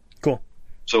 Cool.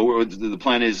 So the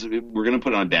plan is we're going to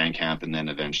put it on Bandcamp, and then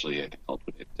eventually I think I'll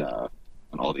put it on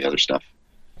all the other stuff.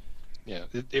 Yeah,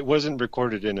 it wasn't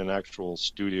recorded in an actual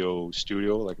studio,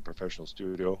 like a professional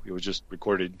studio. It was just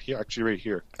recorded here, actually right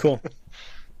here. Cool.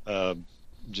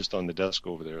 Just on the desk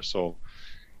over there. So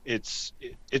it's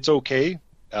okay.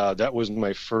 That was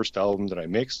my first album that I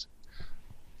mixed.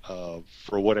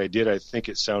 For what I did, I think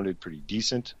it sounded pretty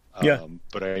decent. Yeah.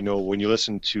 But I know when you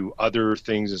listen to other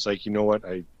things, it's like, you know what,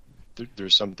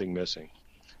 there's something missing.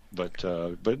 But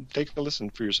take a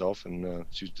listen for yourself and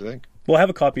see what you think. Well, I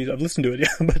have a copy. I've listened to it, yeah.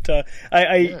 But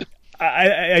I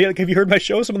have you heard my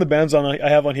show? Some of the bands I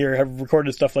have on here have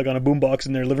recorded stuff like on a boombox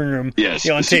in their living room, yes,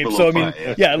 on tape. So I mean,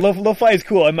 lo-fi is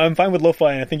cool. I'm fine with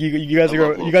lo-fi, and I think you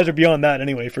guys are beyond that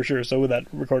anyway, for sure. So with that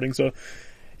recording, so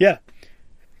yeah.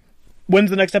 When's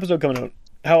the next episode coming out?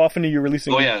 How often are you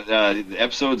releasing? Oh yeah, the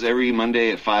episodes every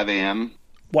Monday at 5 a.m.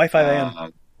 Why 5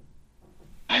 a.m.?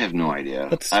 I have no idea.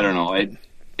 I don't know.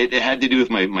 It had to do with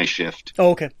my shift.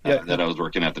 Oh, okay. Yeah. That I was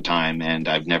working at the time, and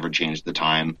I've never changed the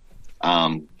time.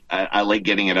 I like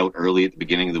getting it out early at the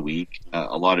beginning of the week.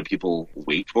 A lot of people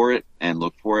wait for it and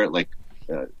look for it. Like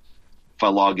if I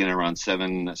log in around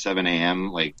 7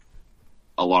 a.m., like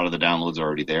a lot of the downloads are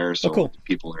already there. So cool.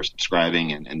 People are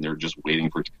subscribing and they're just waiting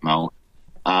for it to come out.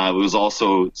 It was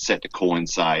also set to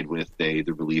coincide with the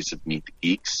release of Meet the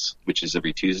Geeks, which is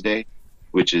every Tuesday,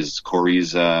 which is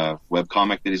Corey's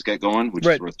webcomic that he's got going, which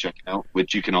is worth checking out,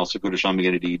 which you can also go to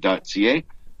SeanMcGinnity.ca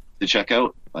to check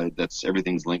out.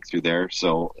 Everything's linked through there.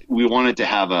 So we wanted to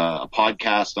have a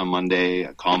podcast on Monday,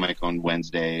 a comic on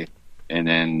Wednesday, and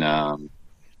then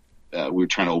we're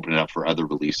trying to open it up for other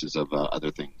releases of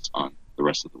other things on the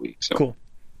rest of the week. So cool.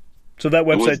 So that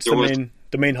website's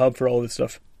the main hub for all this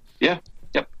stuff. Yeah.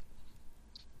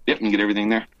 Yep, and get everything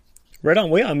there. Right on.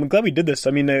 Well, yeah, I'm glad we did this.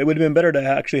 I mean, it would have been better to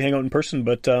actually hang out in person,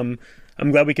 but I'm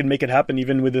glad we could make it happen,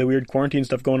 even with the weird quarantine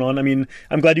stuff going on. I mean,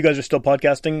 I'm glad you guys are still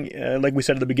podcasting. Like we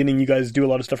said at the beginning, you guys do a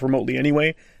lot of stuff remotely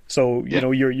anyway, so you know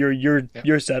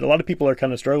you're set. A lot of people are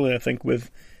kind of struggling, I think,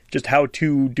 with just how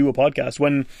to do a podcast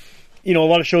when a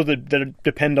lot of shows that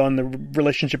depend on the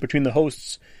relationship between the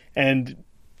hosts and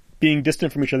being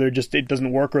distant from each other, just it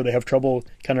doesn't work, or they have trouble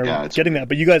kind of getting that.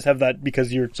 But you guys have that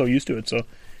because you're so used to it, so.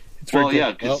 It's very cool.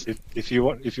 Yeah. Well, if you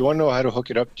want to know how to hook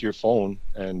it up to your phone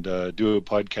and do a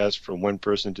podcast from one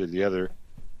person to the other,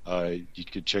 you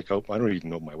could check out. I don't even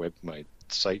know my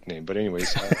site name, but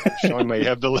anyways, Sean might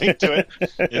have the link to it.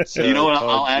 It's,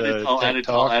 I'll add it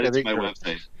to my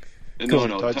website. Cool.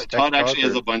 No. Todd actually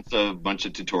has a bunch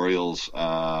of tutorials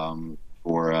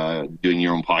for doing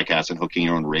your own podcast and hooking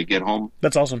your own rig at home.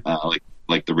 That's awesome.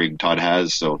 Like the rig Todd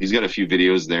has. So he's got a few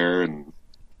videos there, and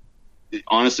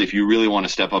honestly, if you really want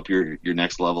to step up your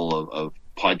next level of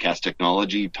podcast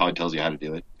technology, Todd tells you how to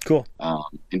do it. Cool.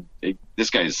 This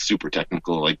guy is super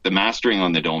technical. Like the mastering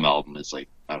on the Dome album is like,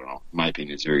 I don't know, in my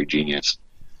opinion, it's very genius.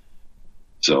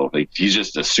 So like he's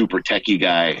just a super techie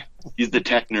guy. He's the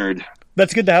tech nerd.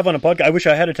 That's good to have on a podcast. I wish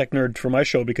I had a tech nerd for my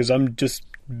show because I'm just,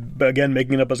 again,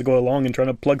 making it up as I go along and trying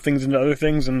to plug things into other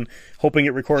things and hoping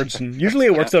it records. And usually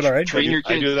it works out all right. Train your I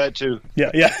kids. do that too.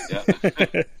 Yeah.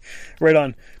 Right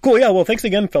on. Cool. Yeah. Well, thanks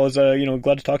again, fellas.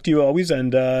 Glad to talk to you always,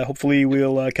 and hopefully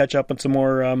we'll catch up on some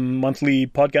more monthly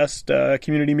podcast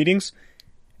community meetings.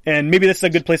 And maybe that's a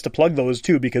good place to plug those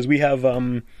too, because we have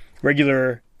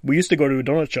regular. We used to go to a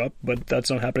donut shop, but that's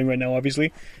not happening right now,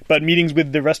 obviously. But meetings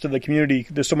with the rest of the community.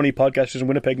 There's so many podcasters in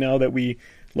Winnipeg now that we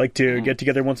like to get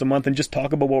together once a month and just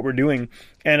talk about what we're doing.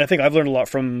 And I think I've learned a lot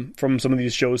from some of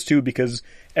these shows too, because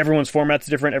everyone's format's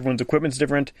different, everyone's equipment's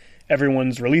different,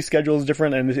 everyone's release schedule is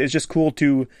different, and it's just cool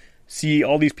to see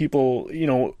all these people,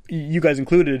 you guys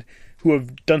included, who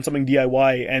have done something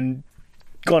DIY and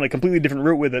gone a completely different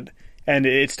route with it. And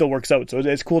it still works out. So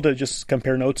it's cool to just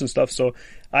compare notes and stuff. So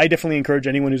I definitely encourage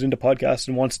anyone who's into podcasts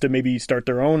and wants to maybe start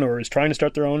their own or is trying to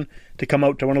start their own to come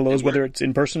out to one of those, whether it's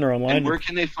in person or online. And where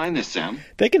can they find this, Sam?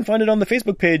 They can find it on the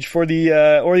Facebook page for the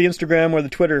or the Instagram or the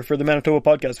Twitter for the Manitoba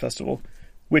Podcast Festival,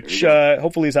 which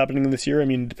hopefully is happening this year. I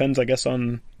mean, it depends, I guess,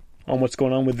 on what's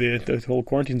going on with the whole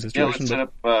quarantine situation.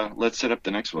 Yeah, let's set up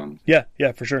the next one.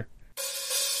 Yeah, for sure.